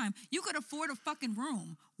the time, you could afford a fucking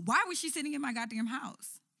room. Why was she sitting in my goddamn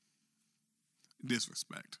house?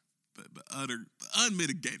 Disrespect. The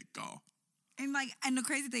unmitigated call. And the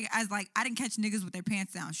crazy thing, I didn't catch niggas with their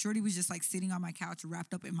pants down. Shorty was just like sitting on my couch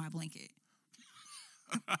wrapped up in my blanket.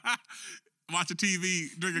 Watching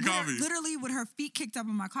TV, drinking coffee. Literally with her feet kicked up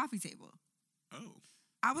on my coffee table. Oh.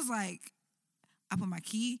 I was like, I put my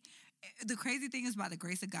key. The crazy thing is, by the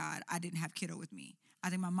grace of God, I didn't have kiddo with me. I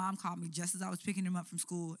think my mom called me just as I was picking him up from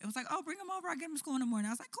school. It was like, oh, bring him over. I'll get him to school in the morning. I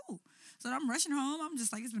was like, cool. So I'm rushing home. I'm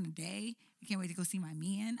just like, it's been a day. I can't wait to go see my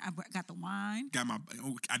man. I got the wine.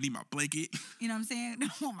 I need my blanket. You know what I'm saying? I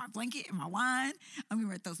want my blanket and my wine. I'm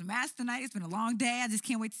going to throw some mass tonight. It's been a long day. I just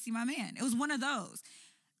can't wait to see my man. It was one of those.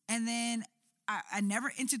 And then I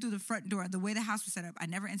never entered through the front door. The way the house was set up, I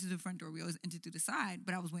never entered through the front door. We always entered through the side,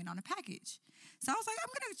 but I was waiting on a package. So I was like, I'm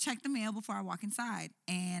going to check the mail before I walk inside.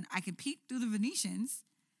 And I can peek through the Venetians.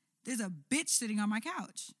 There's a bitch sitting on my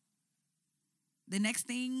couch. The next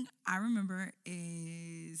thing I remember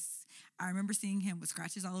is I remember seeing him with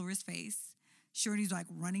scratches all over his face. Shorty's like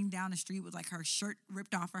running down the street with like her shirt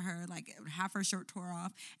ripped off of her, like half her shirt tore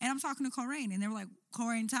off. And I'm talking to Coleraine, and they were like,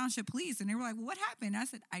 Coleraine Township Police. And they were like, well, what happened? I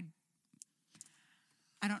said, I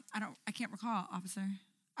can't recall, officer.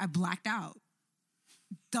 I blacked out.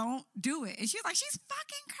 Don't do it. And she was like, she's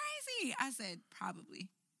fucking crazy. I said, probably.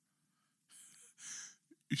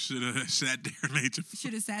 You should have sat there and ate your food.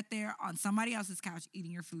 Should have sat there on somebody else's couch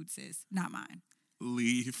eating your food, sis. Not mine.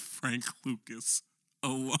 Leave Frank Lucas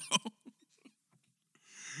alone.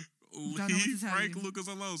 Don't know what Leave to tell Frank you. Lucas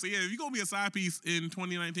alone. So, yeah, if you're going to be a side piece in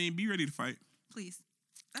 2019, be ready to fight. Please.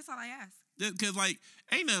 That's all I ask. Because, like,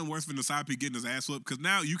 ain't nothing worse than the side piece getting his ass whooped. Because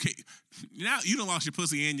now you can't. Now you done lost your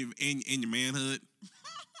pussy and your manhood.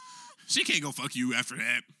 She can't go fuck you after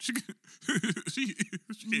that. She can't.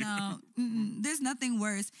 No, there's nothing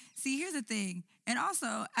worse. See, here's the thing. And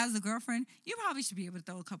also, as a girlfriend, you probably should be able to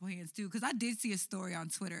throw a couple hands too. Because I did see a story on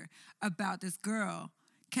Twitter about this girl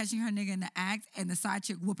catching her nigga in the act and the side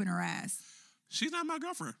chick whooping her ass. She's not my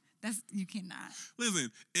girlfriend. You cannot.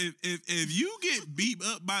 Listen, if you get beat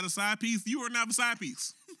up by the side piece, you are not a side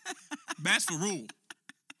piece. That's the rule.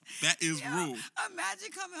 That is rule.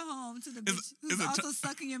 Imagine coming home to the It's- bitch who's it's a also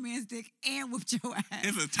sucking your man's dick and whooped your ass.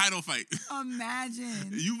 It's a title fight.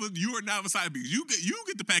 Imagine. You are not a side piece. You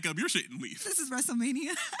get to pack up your shit and leave. This is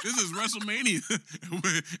WrestleMania. This is WrestleMania.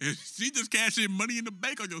 She just cashed in money in the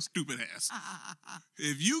bank on your stupid ass.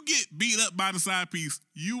 If you get beat up by the side piece,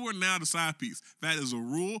 you are now the side piece. That is a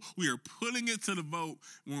rule. We are putting it to the vote.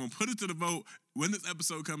 We're going to put it to the vote when this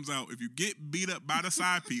episode comes out. If you get beat up by the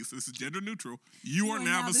side piece, this is gender neutral, you are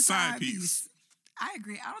now the side piece. I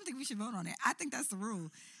agree. I don't think we should vote on it. I think that's the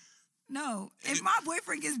rule. No, if my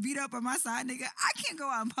boyfriend gets beat up by my side nigga, I can't go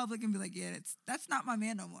out in public and be like, yeah, that's not my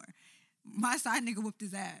man no more. My side nigga whooped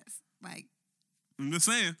his ass. Like, I'm just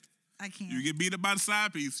saying. I can't. You get beat up by the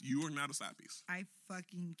side piece, you are not a side piece. I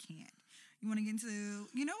fucking can't. You want to get into,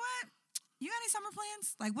 you know what? You got any summer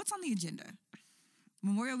plans? Like, what's on the agenda?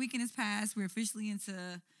 Memorial Weekend is past. We're officially into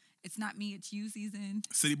it's not me, it's you season.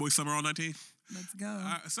 City Boy Summer all 19. Let's go.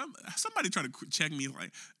 Somebody tried to check me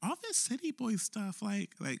like all this City Boy stuff, like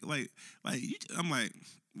you, I'm like,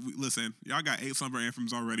 listen, y'all got 8 summer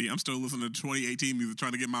anthems already. I'm still listening to 2018 music,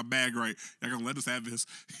 trying to get my bag right. Y'all gonna let us have this?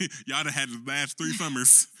 Y'all done had the last 3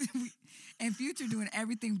 summers. And Future doing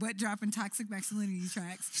everything but dropping Toxic Masculinity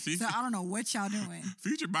tracks. So I don't know what y'all doing.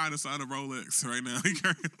 Future buying a son of Rolex right now.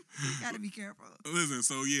 Gotta be careful. Listen,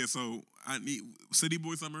 so I need City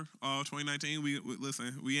Boy Summer 2019. We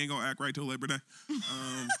listen, we ain't gonna act right till Labor Day.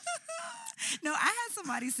 No, I had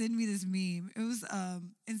somebody send me this meme. It was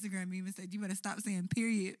Instagram meme and said, you better stop saying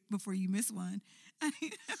period before you miss one.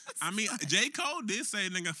 I mean, J. Cole did say,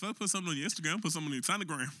 nigga, fuck, put something on your Instagram, put something on your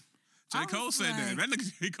Sonogram. J. Cole said that. That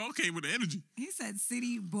nigga J. Cole came with the energy. He said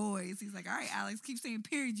city boys. He's like, all right, Alex, keep saying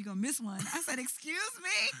period. You're going to miss one. I said, excuse me?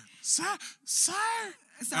 Sir. So,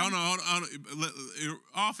 I don't know. Hold on.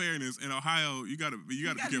 All fairness, in Ohio, you gotta be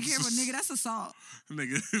careful. Nigga. That's assault.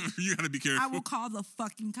 Nigga, you gotta be careful. I will call the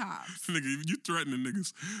fucking cops. Nigga, you threatening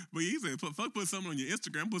niggas. But he said, put something on your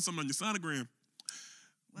Instagram, put something on your Sonogram.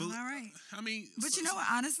 Well, all right. I mean. But you know what?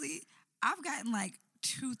 Honestly, I've gotten like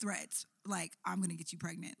 2 threats. Like, I'm going to get you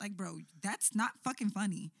pregnant. Like, bro, that's not fucking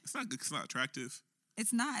funny. It's not good. It's not attractive.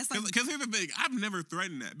 It's not. It's like. Because here's the thing. I've never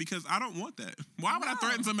threatened that because I don't want that. Why would I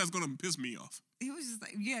threaten something that's going to piss me off? He was just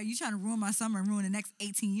like, yeah, you trying to ruin my summer and ruin the next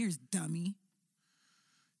 18 years, dummy.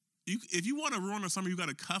 If you want to ruin the summer, you got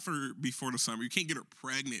to cuff her before the summer. You can't get her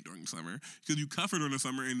pregnant during the summer because you cuff her during the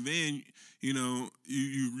summer and then, you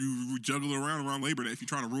juggle around Labor Day if you're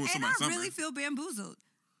trying to ruin somebody's summer. And I really feel bamboozled.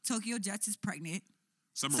 Tokyo Jets is pregnant.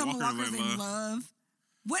 Summer Walker's in love.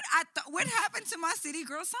 What happened to my city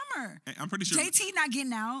girl summer? Hey, I'm pretty sure JT not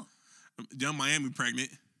getting out. Young Miami pregnant.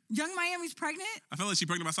 Young Miami's pregnant? I feel like she's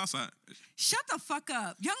pregnant by Southside. Shut the fuck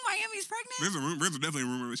up. Young Miami's pregnant? There's definitely a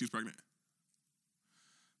rumor that she's pregnant.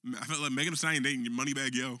 I feel like Megan Thee Stallion dating your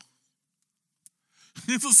Moneybag Yo.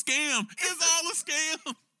 It's a scam. It's all a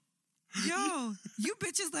scam. Yo, you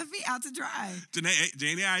bitches left me out to dry. Janae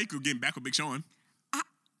Aiko getting back with Big Sean.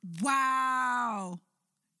 Wow.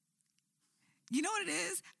 You know what it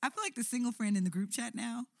is? I feel like the single friend in the group chat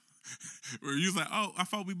now. Where you was like, oh, I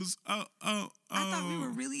thought we was, I thought we were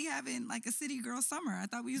really having like a city girl summer. I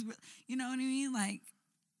thought we was, you know what I mean? Like,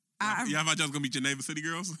 I thought y'all was gonna be Geneva City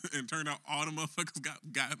Girls, and turned out all the motherfuckers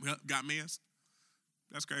got mans.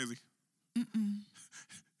 That's crazy.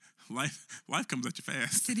 Life comes at you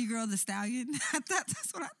fast. City Girl the Stallion.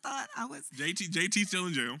 That's what I thought. I was. JT still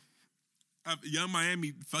in jail. Young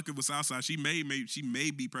Miami fucking with Southside. She may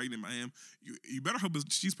be pregnant by him. You better hope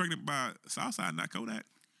she's pregnant by Southside, not Kodak.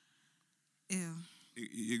 Ew.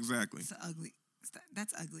 Exactly. It's ugly.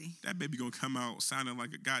 That's ugly. That baby gonna come out sounding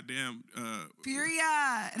like a goddamn. Period.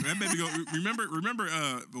 That baby gonna remember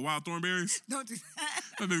the Wild Thornberries. Don't do that.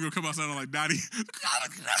 That baby gonna come out sounding like Dottie. He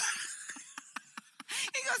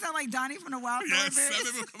gonna sound like Donnie from the Wild Yes, Thornberrys. that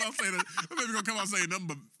baby gonna come out saying that baby gonna come out saying nothing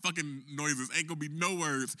but fucking noises. Ain't gonna be no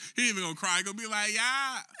words. He ain't even gonna cry. He gonna be like,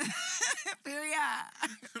 yeah. Period.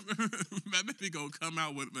 That baby gonna come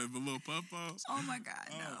out with a little puff balls. Oh my God,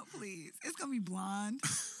 no, please. It's gonna be blonde.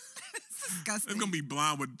 It's disgusting. It's gonna be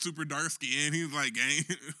blonde with super dark skin. He's like, gang.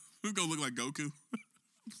 He's gonna look like Goku.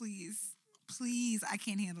 Please, I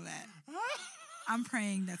can't handle that. I'm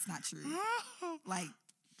praying that's not true. Like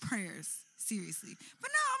prayers, seriously. But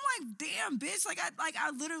no, I'm like, damn, bitch.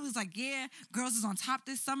 I literally was like, yeah, girls is on top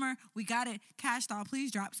this summer. We got it. Cash Doll,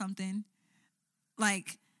 please drop something.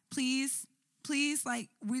 Like, please, like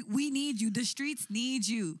we need you. The streets need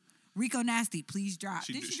you. Rico Nasty, please drop.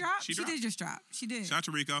 Did she drop? She did just drop. She did. Shout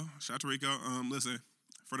to Rico. Listen,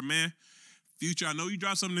 for the man, Future, I know you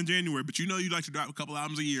dropped something in January, but you know you like to drop a couple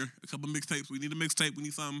albums a year, a couple mixtapes. We need a mixtape. We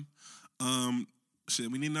need something.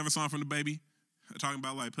 We need another song from the baby. Talking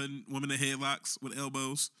about like putting women in headlocks with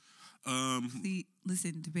elbows. Please,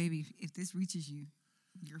 listen, the baby, if this reaches you,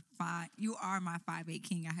 you're fine. You are my 5'8"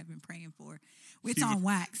 king I have been praying for. It's on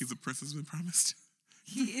wax. He's a prince that's been promised.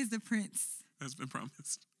 He is the prince. Has been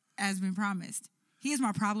promised. As been promised. He is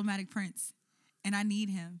my problematic prince, and I need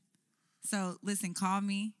him. So listen, call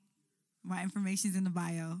me. My information's in the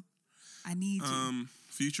bio. I need you.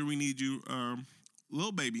 Future, we need you.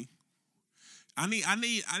 Lil Baby. I need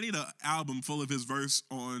an album full of his verse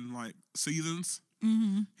on like seasons.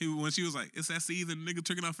 Mm-hmm. When she was like, it's that season, nigga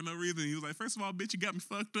took it off for no reason. He was like, first of all, bitch, you got me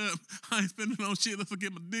fucked up. I ain't spending on shit. Let's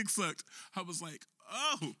get my dick sucked. I was like,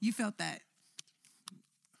 oh. You felt that.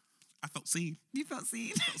 I felt seen. You felt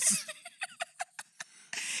seen.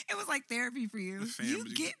 It was like therapy for you. You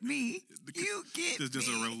get me. You get me. It's just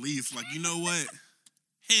a release. Like, you know what?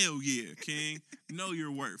 Hell yeah, King. Know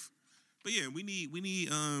your worth. But yeah, we need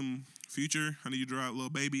Future. I need you to drop Lil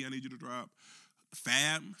Baby. I need you to drop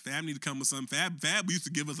Fab. Fab need to come with something. Fab used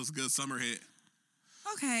to give us a good summer hit.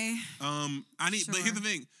 Okay. But here's the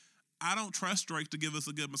thing. I don't trust Drake to give us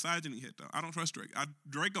a good misogyny hit though. I don't trust Drake.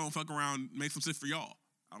 Drake gonna fuck around, make some shit for y'all.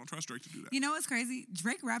 I don't trust Drake to do that. You know what's crazy?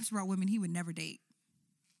 Drake raps about women he would never date.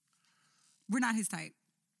 We're not his type.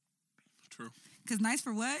 True. Because Nice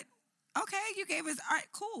for What? Okay, you gave us, all right,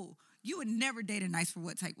 cool. You would never date a Nice for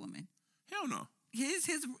What type woman. Hell no. His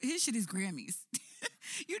shit is Grammys.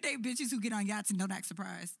 You date bitches who get on yachts and don't act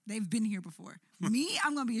surprised. They've been here before. Me,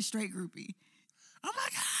 I'm going to be a straight groupie. Oh my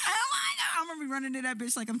God. I'm going to be running to that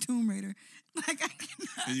bitch like I'm Tomb Raider. Like, I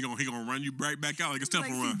cannot. And he gonna run you right back out like it's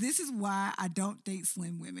Temple Run. This is why I don't date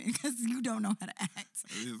slim women, because you don't know how to act.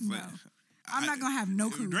 No. I'm not going to have no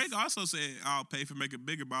clue. Drake also said, I'll pay for make it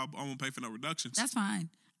bigger, but I won't pay for no reductions. That's fine.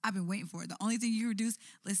 I've been waiting for it. The only thing you reduce,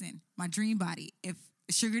 listen, my dream body, if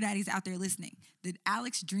Sugar Daddy's out there listening, the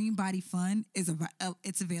Alex Dream Body Fund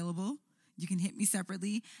it's available. You can hit me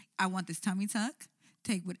separately. I want this tummy tuck.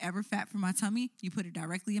 Take whatever fat from my tummy, you put it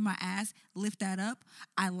directly in my ass, lift that up.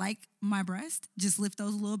 I like my breast. Just lift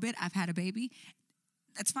those a little bit. I've had a baby.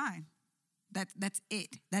 That's fine. That's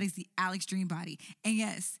it. That is the Alex Dream Body. And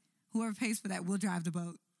yes, whoever pays for that will drive the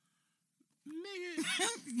boat. Nigga.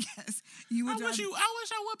 Yes. You would I wish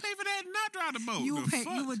I would pay for that and not drive the boat.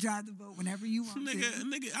 You would drive the boat whenever you want to.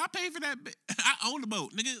 Nigga, I pay for that. I own the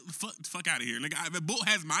boat. Nigga, fuck out of here. Nigga, the boat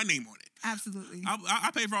has my name on it. Absolutely. I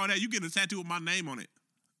pay for all that. You get a tattoo with my name on it.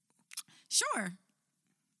 Sure.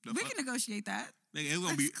 We can negotiate that. Nigga, it's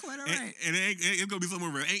gonna be quite all right. And it's gonna be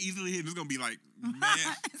somewhere where it ain't easily hit. It's gonna be like, man.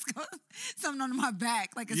 Something on my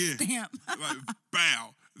back, like a stamp. Like,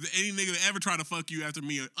 bow. Any nigga that ever try to fuck you after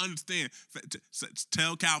me, understand.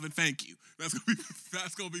 Tell Calvin thank you. That's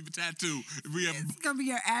gonna be the tattoo. It's gonna be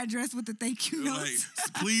your address with the thank you notes.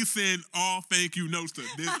 Like, please send all thank you notes to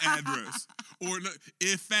this address, or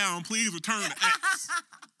if found, please return to X.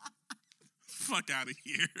 Fuck out of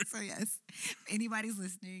here. So yes, if anybody's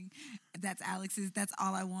listening, that's Alex's. That's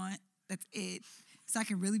all I want. That's it. So I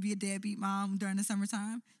can really be a deadbeat mom during the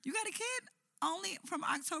summertime. You got a kid only from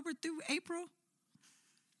October through April.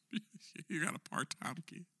 You got a part-time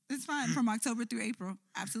kid. It's fine. From October through April.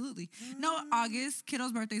 Absolutely. No, August.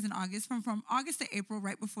 Kiddo's birthday's in August. From August to April,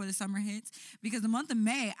 right before the summer hits. Because the month of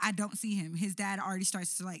May, I don't see him. His dad already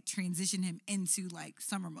starts to like transition him into like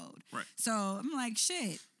summer mode. Right. So I'm like,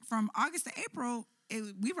 shit. From August to April,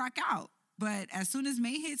 we rock out. But as soon as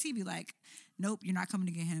May hits, he'd be like, nope, you're not coming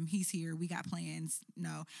to get him. He's here. We got plans.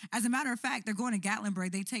 No. As a matter of fact, they're going to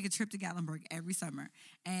Gatlinburg. They take a trip to Gatlinburg every summer.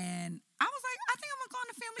 And I was like, I think I'm going to go on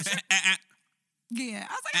a family trip. Yeah.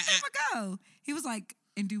 I was like, I think I'm going to go. He was like,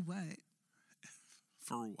 and do what?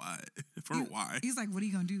 For what? For why? He's like, what are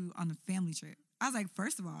you going to do on the family trip? I was like,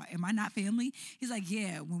 first of all, am I not family? He's like,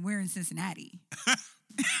 yeah, when we're in Cincinnati. I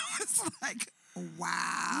was like,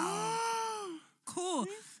 wow. Cool.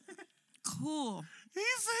 school. He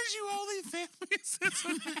says you only family in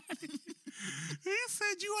Cincinnati. He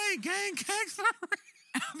said you ain't gang cakes for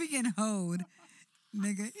real. I'm getting hoed,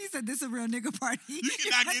 nigga. He said this a real nigga party. You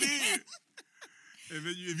cannot get in.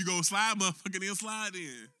 If you go slide, motherfucker, then slide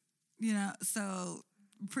in. You know, so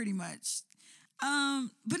pretty much.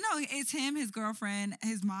 But no, it's him, his girlfriend,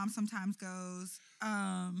 his mom sometimes goes.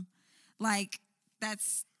 Like,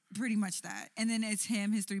 that's pretty much that. And then it's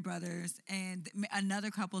him, his 3 brothers, and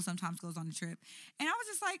another couple sometimes goes on the trip. And I was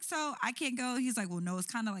just like, so I can't go? He's like, well, no, it's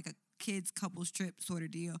kind of like a kids couples trip sort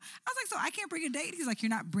of deal. I was like, so I can't bring a date? He's like, you're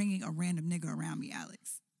not bringing a random nigga around me,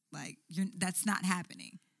 Alex. Like, that's not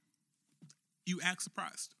happening. You act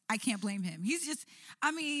surprised. I can't blame him. He's just,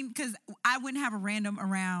 I mean, because I wouldn't have a random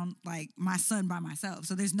around, like, my son by myself.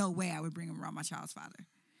 So there's no way I would bring him around my child's father.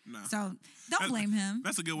 No. So don't blame him.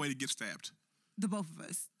 That's a good way to get stabbed. The both of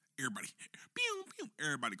us. Everybody. Pew, pew.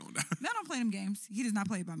 Everybody going down. No, don't play them games. He does not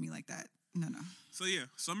play by me like that. No. So yeah,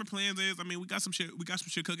 summer plans is, I mean, we got some shit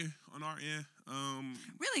cooking on our end.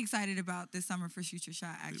 Really excited about this summer for Future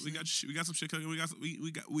Shot, actually. We got some shit cooking.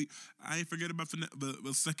 I ain't forget about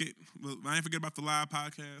I ain't forget about the live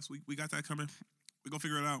podcast. We got that coming. We gonna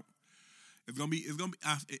figure it out. It's gonna be.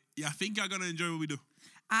 I think y'all gonna enjoy what we do.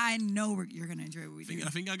 I know you're gonna enjoy what we do. I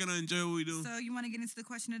think y'all gonna enjoy what we do. So you want to get into the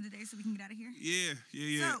question of the day so we can get out of here?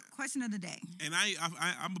 Yeah. So question of the day. And I'm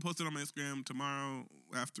gonna post it on my Instagram tomorrow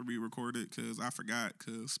after we record it because I forgot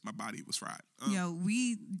because my body was fried.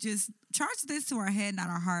 We just charged this to our head, not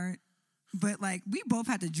our heart. But like we both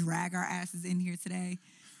had to drag our asses in here today.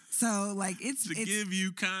 So like it's give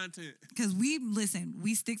you content because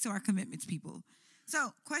we stick to our commitments, people.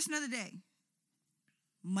 So question of the day: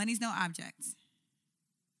 money's no object.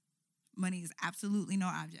 Money is absolutely no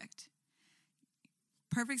object.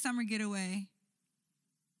 Perfect summer getaway.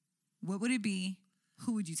 What would it be?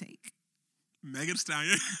 Who would you take? Megan Thee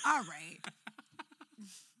Stallion. All right.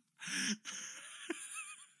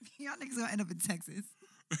 Y'all niggas gonna end up in Texas.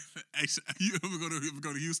 You ever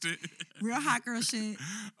go to Houston? Real hot girl shit.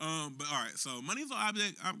 But all right. So money's no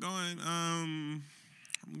object. I'm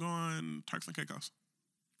going Turks and Caicos.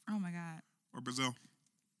 Oh my God. Or Brazil.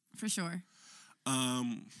 For sure.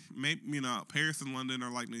 Maybe Paris and London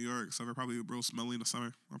are like New York, so they're probably real smelly in the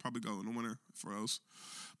summer. I'll probably go in the winter for those.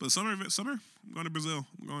 But summer, I'm going to Brazil.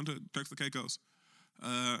 I'm going to Turks and Caicos,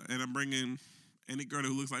 and I'm bringing any girl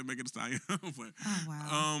who looks like Megan Thee Stallion. But, oh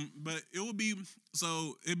wow. But it will be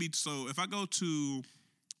so. If I go to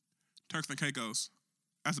Turks and Caicos,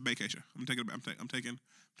 that's a vacation. I'm taking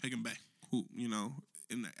Bay. Who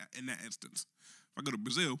in that instance. If I go to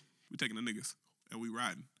Brazil, we taking the niggas and we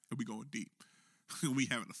riding and we going deep. We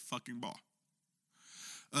having a fucking ball.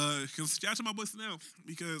 Cause shout out to my boy Snell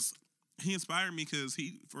because he inspired me because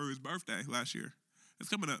for his birthday last year, it's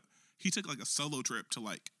coming up. He took like a solo trip to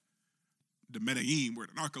like the Medellin where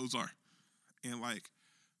the narcos are, and like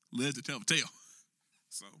lives to tell the tale.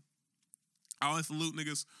 So I always salute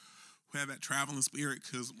niggas who have that traveling spirit.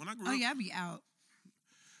 Cause when I grew up, I'd be out.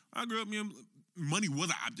 I grew up, money was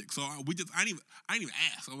an object, so I didn't even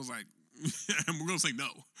ask. I was like. We're gonna say no.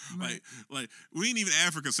 Right. Like we didn't even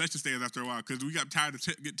ask for concession stands after a while because we got tired of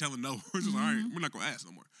telling no. We're just all right. We're not gonna ask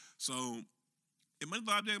no more. So if money's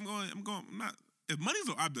no object, I'm not. If money's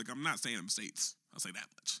no object, I'm not saying I'm states. I'll say that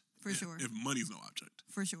much. For sure. If money's no object.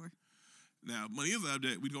 For sure. Now, if money is an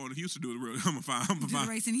object, we go to Houston to do it real. I'm gonna find the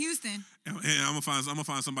race in Houston. And I'm gonna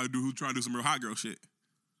find somebody who try to do some real hot girl shit.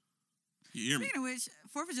 You hear me? Speaking of which,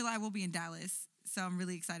 4th of July will be in Dallas. So I'm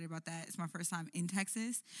really excited about that. It's my first time in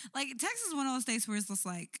Texas. Like, Texas is one of those states where it's just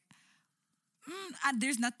like,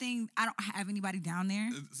 there's nothing, I don't have anybody down there.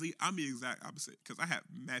 See, I'm the exact opposite because I have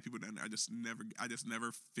mad people down there. I just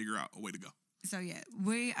never figure out a way to go. So yeah,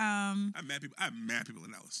 we I have mad people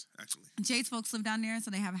in Dallas, actually. Jade's folks live down there,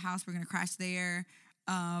 so they have a house. We're gonna crash there.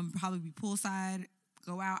 Probably be poolside,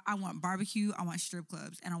 go out. I want barbecue, I want strip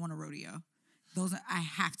clubs, and I want a rodeo. I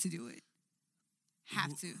have to do it.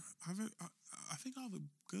 Have to. I think all the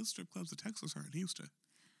good strip clubs in Texas are in Houston.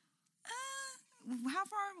 How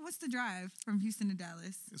far? What's the drive from Houston to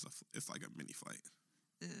Dallas? It's like a mini flight.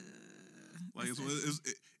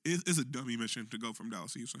 It's a dummy mission to go from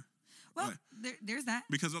Dallas to Houston. Well, there's that.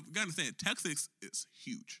 Because you gotta understand, Texas is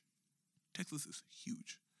huge. Texas is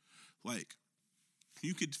huge. Like,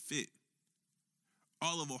 you could fit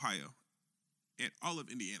all of Ohio and all of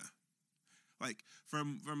Indiana. Like,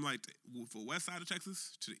 from like the west side of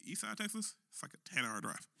Texas to the east side of Texas, it's like a 10-hour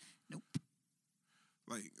drive. Nope.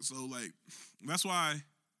 Like, so, like, that's why,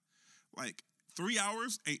 like, 3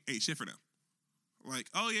 hours ain't shit for them. Like,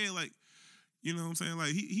 oh, yeah, like, you know what I'm saying?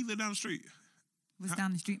 Like, he lived down the street. What's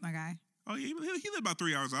down the street, my guy? Oh, yeah, he lived about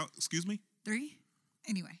 3 hours out. Excuse me? 3?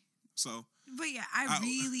 Anyway. So, But yeah, I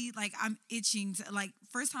really like. I'm itching to like.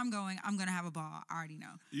 First time going, I'm gonna have a ball. I already know.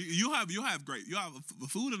 you'll have the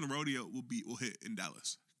food in the rodeo will hit in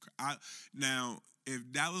Dallas. Now,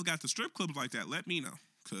 if Dallas got the strip clubs like that, let me know,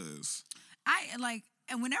 cause I like,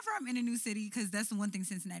 and whenever I'm in a new city, because that's the one thing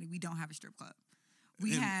Cincinnati, we don't have a strip club.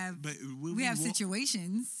 We have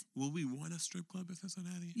situations. Will we want a strip club in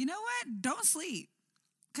Cincinnati? You know what? Don't sleep.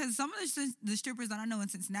 Because some of the strippers that I know in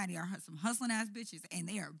Cincinnati are some hustling ass bitches, and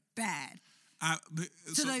they are bad.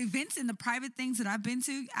 So the events and the private things that I've been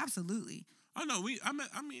to, absolutely. I know I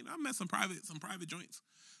met some private joints.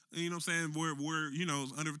 You know what I'm saying? Where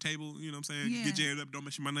under the table. You know what I'm saying? Yeah. Get jailed up, don't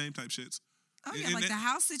mention my name type shits. Oh yeah, like the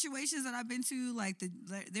house situations that I've been to, like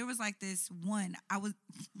there was like this one. I was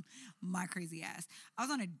my crazy ass. I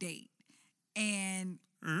was on a date, and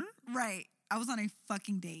right, I was on a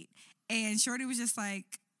fucking date, and Shorty was just like,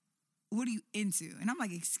 "What are you into?" And I'm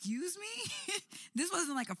like, "Excuse me." This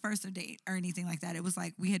wasn't like a first date or anything like that. It was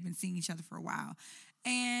like we had been seeing each other for a while,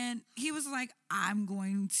 and he was like, "I'm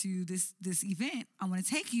going to this event. I want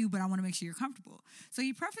to take you, but I want to make sure you're comfortable." So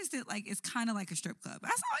he prefaced it like it's kind of like a strip club. I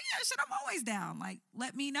said, "Oh yeah, shit, I'm always down. Like,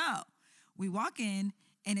 let me know." We walk in,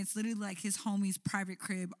 and it's literally like his homie's private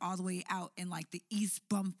crib all the way out in like the East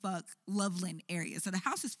Bumfuck Loveland area. So the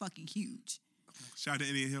house is fucking huge. Shout out to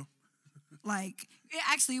Indian Hill. Like,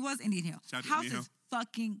 it was Indian Hill. Shout out to House Indian is Hill.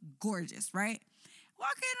 fucking gorgeous, right?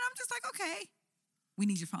 Walk in, and I'm just like, okay, we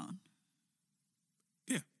need your phone.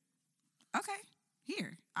 Yeah. Okay,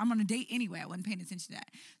 here. I'm on a date anyway. I wasn't paying attention to that.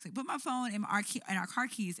 So I put my phone and our car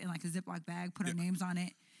keys in like a Ziploc bag, put our names on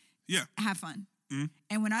it. Yeah. Have fun. Mm-hmm.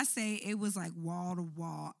 And when I say it was like wall to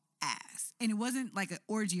wall ass, and it wasn't like an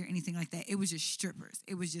orgy or anything like that. It was just strippers.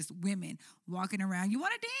 It was just women walking around. You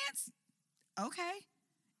want to dance? Okay.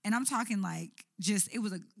 And I'm talking like it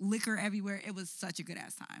was a liquor everywhere. It was such a good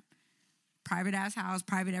ass time. Private ass house,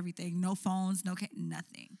 private everything. No phones,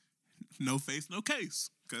 nothing. No face, no case.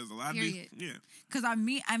 Because a lot Period. of yeah. Because I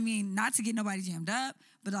mean, not to get nobody jammed up,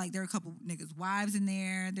 but like there are a couple niggas' wives in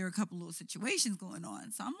there. There are a couple little situations going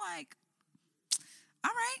on. So I'm like,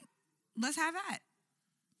 all right, let's have that.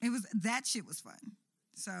 That shit was fun.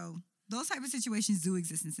 So those type of situations do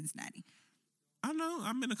exist in Cincinnati. I know.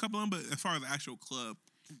 I've been a couple of them, but as far as the actual club,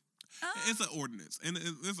 it's an ordinance. And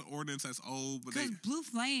it's an ordinance that's old. Because Blue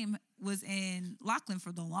Flame was in Lockland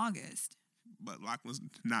for the longest. But Lockland's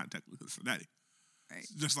not technically Cincinnati. Right.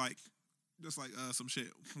 Just like some shit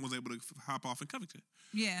was able to hop off in Covington.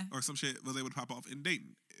 Yeah. Or some shit was able to pop off in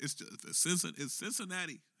Dayton. It's just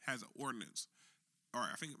Cincinnati has an ordinance. All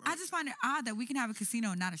right, I just find it odd that we can have a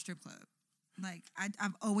casino and not a strip club. Like,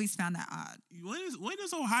 I've always found that odd. When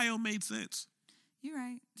does Ohio made sense? You're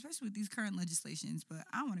right, especially with these current legislations, but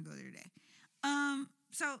I want to go there today.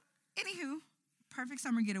 So, anywho, perfect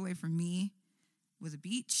summer getaway for me was a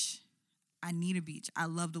beach. I need a beach. I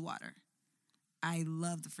love the water. I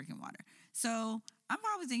love the freaking water. So, I'm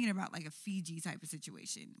probably thinking about like a Fiji type of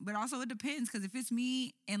situation. But also it depends, because if it's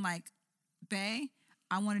me in like Bay,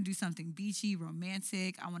 I want to do something beachy,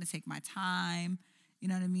 romantic. I want to take my time. You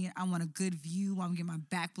know what I mean? I want a good view while I'm getting my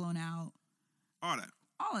back blown out. All that.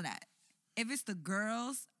 All of that. If it's the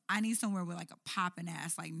girls, I need somewhere with like a poppin'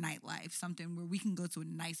 ass like nightlife, something where we can go to a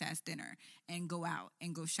nice ass dinner and go out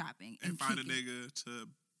and go shopping and find a nigga to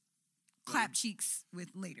clap cheeks with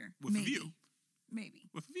later. With a view. Maybe.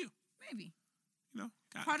 With a view. Maybe. You know,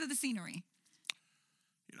 part of the scenery.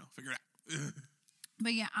 You know, figure it out.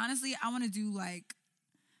 But yeah, honestly, I want to do like,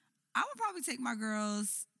 I would probably take my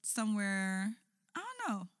girls somewhere. I don't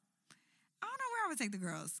know where I would take the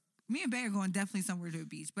girls. Me and Bay are going definitely somewhere to a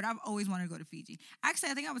beach, but I've always wanted to go to Fiji.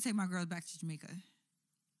 Actually, I think I would take my girls back to Jamaica.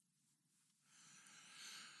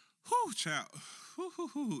 Whew, child.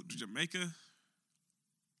 Jamaica.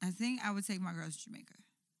 I think I would take my girls to Jamaica.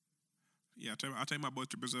 Yeah, I'll take my boys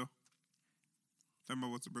to Brazil. Take my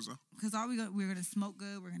boys to Brazil. Because we're going to smoke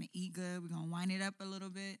good, we're going to eat good, we're going to wind it up a little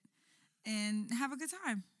bit, and have a good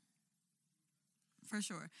time. For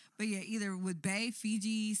sure. But yeah, either with Bay,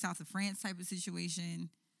 Fiji, south of France type of situation,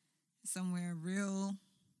 somewhere real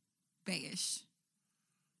Bayish.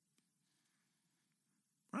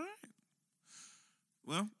 All right.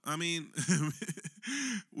 Well, I mean,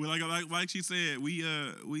 like she said, we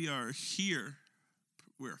are here.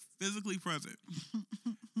 We're physically present,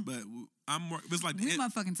 but I'm more. It's like we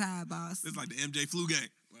motherfucking tired, boss. It's like the MJ flu game.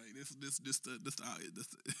 Like this.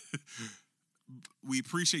 We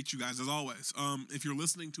appreciate you guys as always. If you're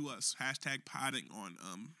listening to us, #podding on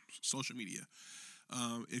social media.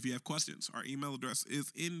 If you have questions, our email address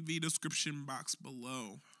is in the description box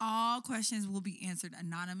below. All questions will be answered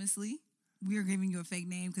anonymously. we're giving you a fake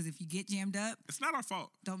name because if you get jammed up, It's not our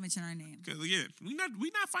fault. don't mention our name Because again, we not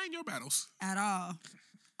fighting your battles. at all.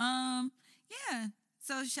 Yeah.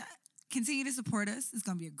 So continue to support us. It's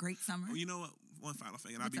gonna be a great summer. Well, you know what? One final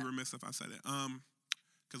thing, and I'd What's be up? remiss if I said it.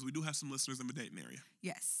 Because we do have some listeners in the Dayton area.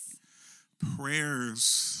 Yes.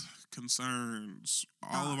 Prayers, concerns,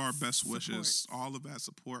 all of our Thoughts, best wishes, supports. all of that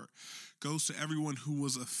support goes to everyone who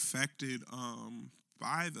was affected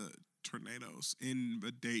by the tornadoes in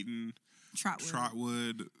the Dayton,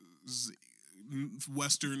 Trotwood,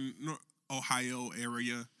 Western Ohio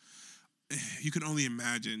area. You can only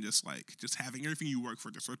imagine just having everything you work for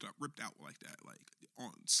just ripped out like that,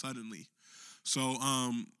 suddenly. So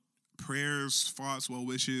prayers, thoughts, well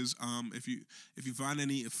wishes. If you find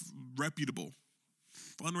any reputable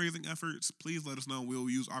fundraising efforts, please let us know. We'll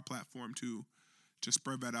use our platform to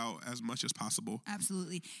spread that out as much as possible.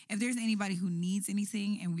 Absolutely. If there's anybody who needs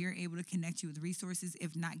anything and we are able to connect you with resources,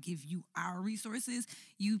 if not give you our resources,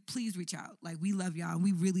 you please reach out. Like, we love y'all.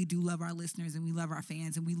 We really do love our listeners and we love our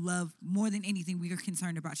fans, and we love, more than anything, we are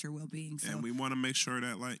concerned about your well-being. So. And we want to make sure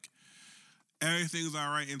that everything's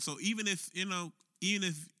all right. And so even if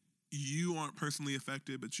you aren't personally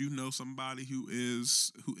affected, but you know somebody who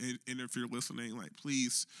is, and if you're listening,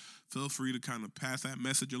 please feel free to kind of pass that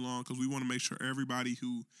message along, because we want to make sure everybody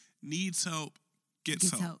who needs help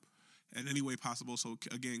gets help in any way possible. So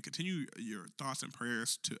again, continue your thoughts and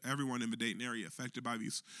prayers to everyone in the Dayton area affected by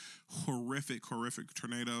these horrific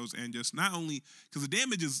tornadoes, and just not only because the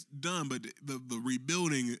damage is done, but the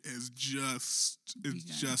rebuilding is just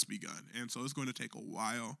begun, and so it's going to take a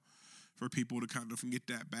while for people to kind of get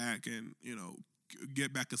that back and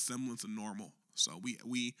get back a semblance of normal. So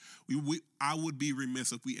I would be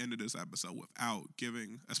remiss if we ended this episode without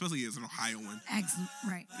giving, especially as an Ohioan,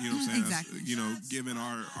 right? You know what I'm saying? Exactly. Giving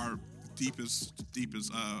our deepest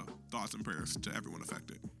thoughts and prayers to everyone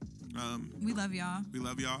affected. We love y'all. We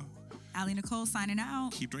love y'all. Allie Nicole signing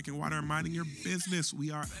out. Keep drinking water and minding your business.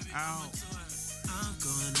 We are out. I'm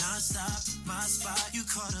going non-stop, my spot, you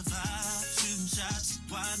caught a vibe, shooting shots,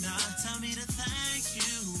 why not? Tell me to thank you.